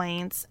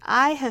viewpoints,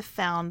 I have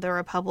found the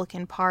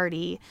Republican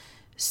Party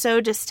so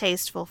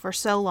distasteful for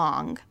so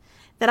long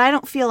that I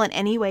don't feel in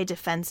any way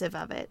defensive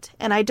of it.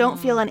 And I don't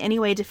feel in any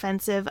way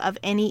defensive of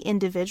any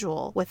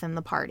individual within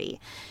the party.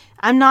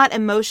 I'm not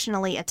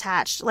emotionally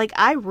attached. Like,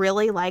 I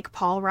really like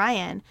Paul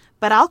Ryan,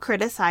 but I'll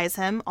criticize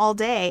him all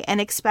day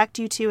and expect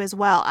you to as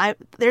well.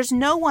 There's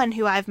no one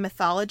who I've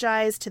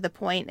mythologized to the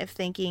point of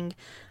thinking,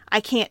 I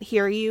can't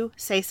hear you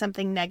say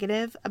something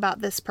negative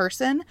about this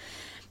person.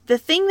 The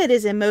thing that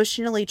is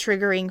emotionally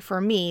triggering for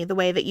me, the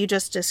way that you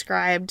just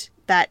described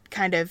that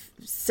kind of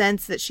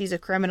sense that she's a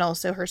criminal,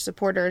 so her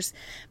supporters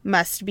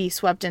must be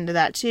swept into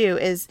that too,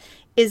 is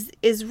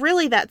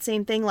really that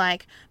same thing,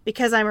 like,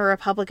 because I'm a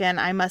Republican,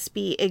 I must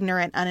be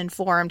ignorant,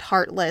 uninformed,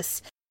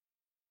 heartless.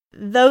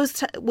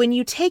 When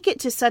you take it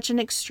to such an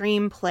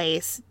extreme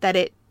place that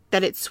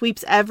it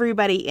sweeps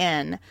everybody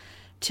in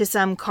to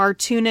some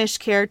cartoonish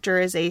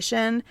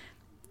characterization,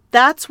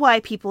 that's why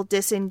people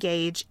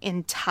disengage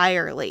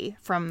entirely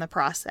from the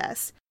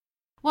process.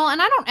 Well,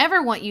 and I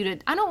don't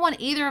want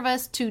either of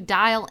us to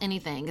dial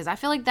anything, because I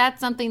feel like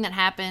that's something that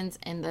happens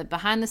in the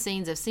behind the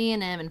scenes of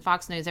CNN and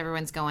Fox News.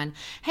 Everyone's going,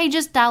 hey,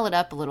 just dial it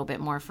up a little bit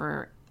more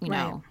for,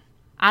 know.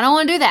 I don't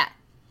want to do that.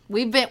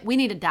 We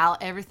need to dial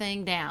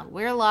everything down.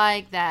 We're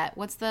like that.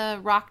 What's the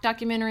Rock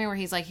documentary where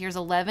he's like, here's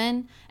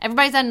 11.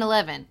 Everybody's at an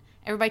 11.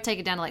 Everybody take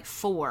it down to like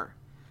 4.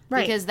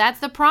 Right. Because that's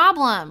the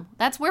problem.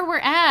 That's where we're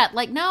at.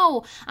 Like,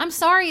 no, I'm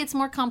sorry it's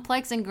more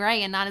complex and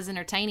gray and not as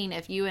entertaining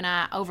if you and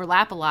I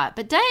overlap a lot.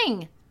 But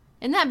dang,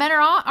 isn't that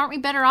better off? Aren't we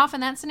better off in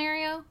that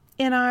scenario?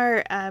 In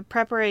our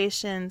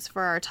preparations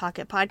for our Talk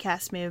It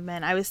podcast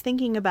movement, I was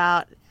thinking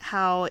about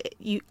how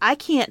I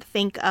can't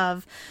think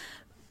of,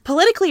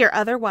 politically or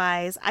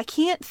otherwise, I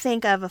can't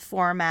think of a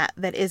format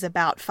that is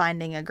about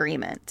finding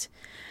agreement.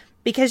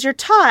 Because you're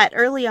taught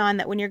early on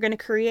that when you're going to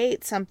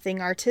create something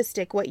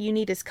artistic, what you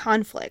need is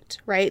conflict,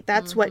 right?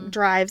 That's what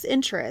drives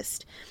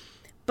interest.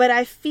 But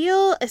I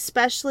feel,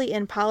 especially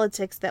in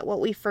politics, that what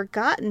we've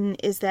forgotten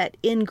is that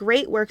in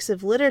great works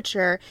of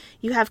literature,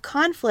 you have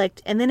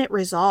conflict and then it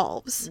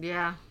resolves.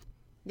 Yeah.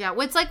 Yeah,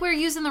 well, it's like we're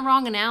using the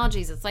wrong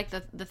analogies. It's like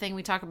the thing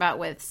we talk about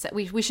with,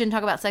 we shouldn't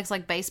talk about sex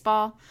like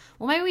baseball.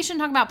 Well, maybe we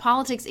shouldn't talk about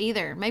politics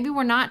either. Maybe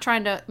we're not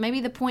trying to,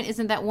 maybe the point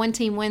isn't that one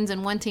team wins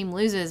and one team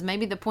loses.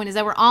 Maybe the point is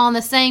that we're all on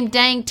the same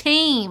dang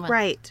team.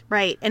 Right.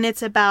 And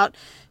it's about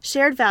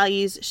shared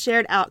values,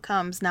 shared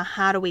outcomes. Now,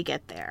 how do we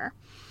get there?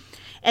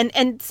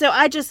 And so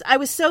I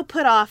was so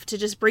put off, to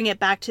just bring it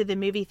back to the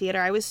movie theater.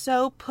 I was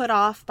so put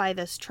off by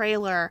this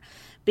trailer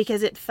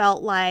because it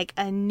felt like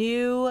a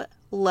new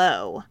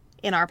low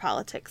in our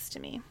politics to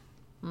me.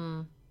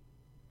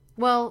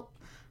 Well,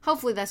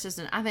 hopefully that's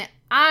just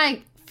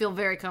I feel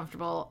very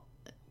comfortable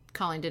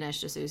calling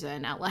Dinesh D'Souza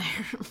an outlier.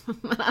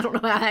 I don't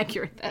know how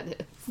accurate that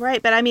is.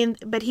 Right, but I mean,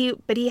 but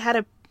he had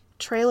a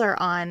trailer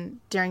on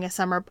during a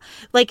summer,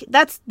 like,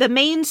 that's the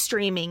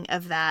mainstreaming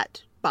of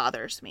that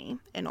bothers me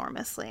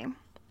enormously.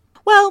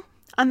 Well,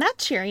 on that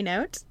cheery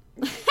note,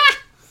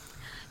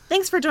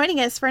 thanks for joining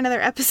us for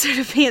another episode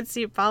of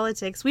Pantsuit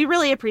Politics. We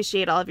really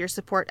appreciate all of your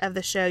support of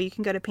the show. You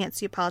can go to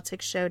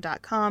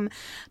pantsuitpoliticsshow.com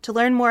to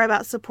learn more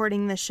about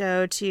supporting the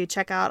show, to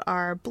check out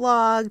our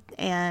blog,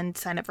 and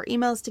sign up for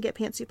emails to get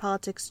Pantsuit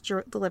Politics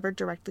delivered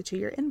directly to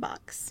your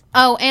inbox.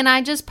 Oh, and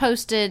I just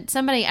posted,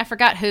 somebody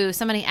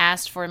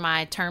asked for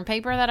my term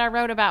paper that I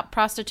wrote about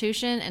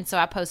prostitution, and so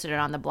I posted it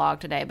on the blog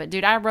today. But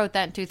dude, I wrote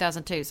that in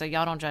 2002, so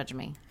y'all don't judge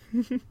me.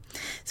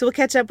 So we'll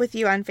catch up with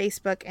you on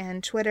Facebook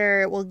and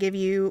Twitter. We'll give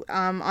you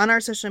on our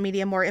social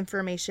media more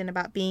information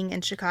about being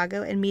in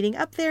Chicago and meeting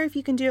up there if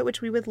you can do it,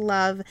 which we would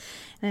love.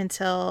 And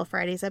until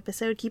Friday's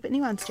episode, keep it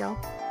nuanced, y'all.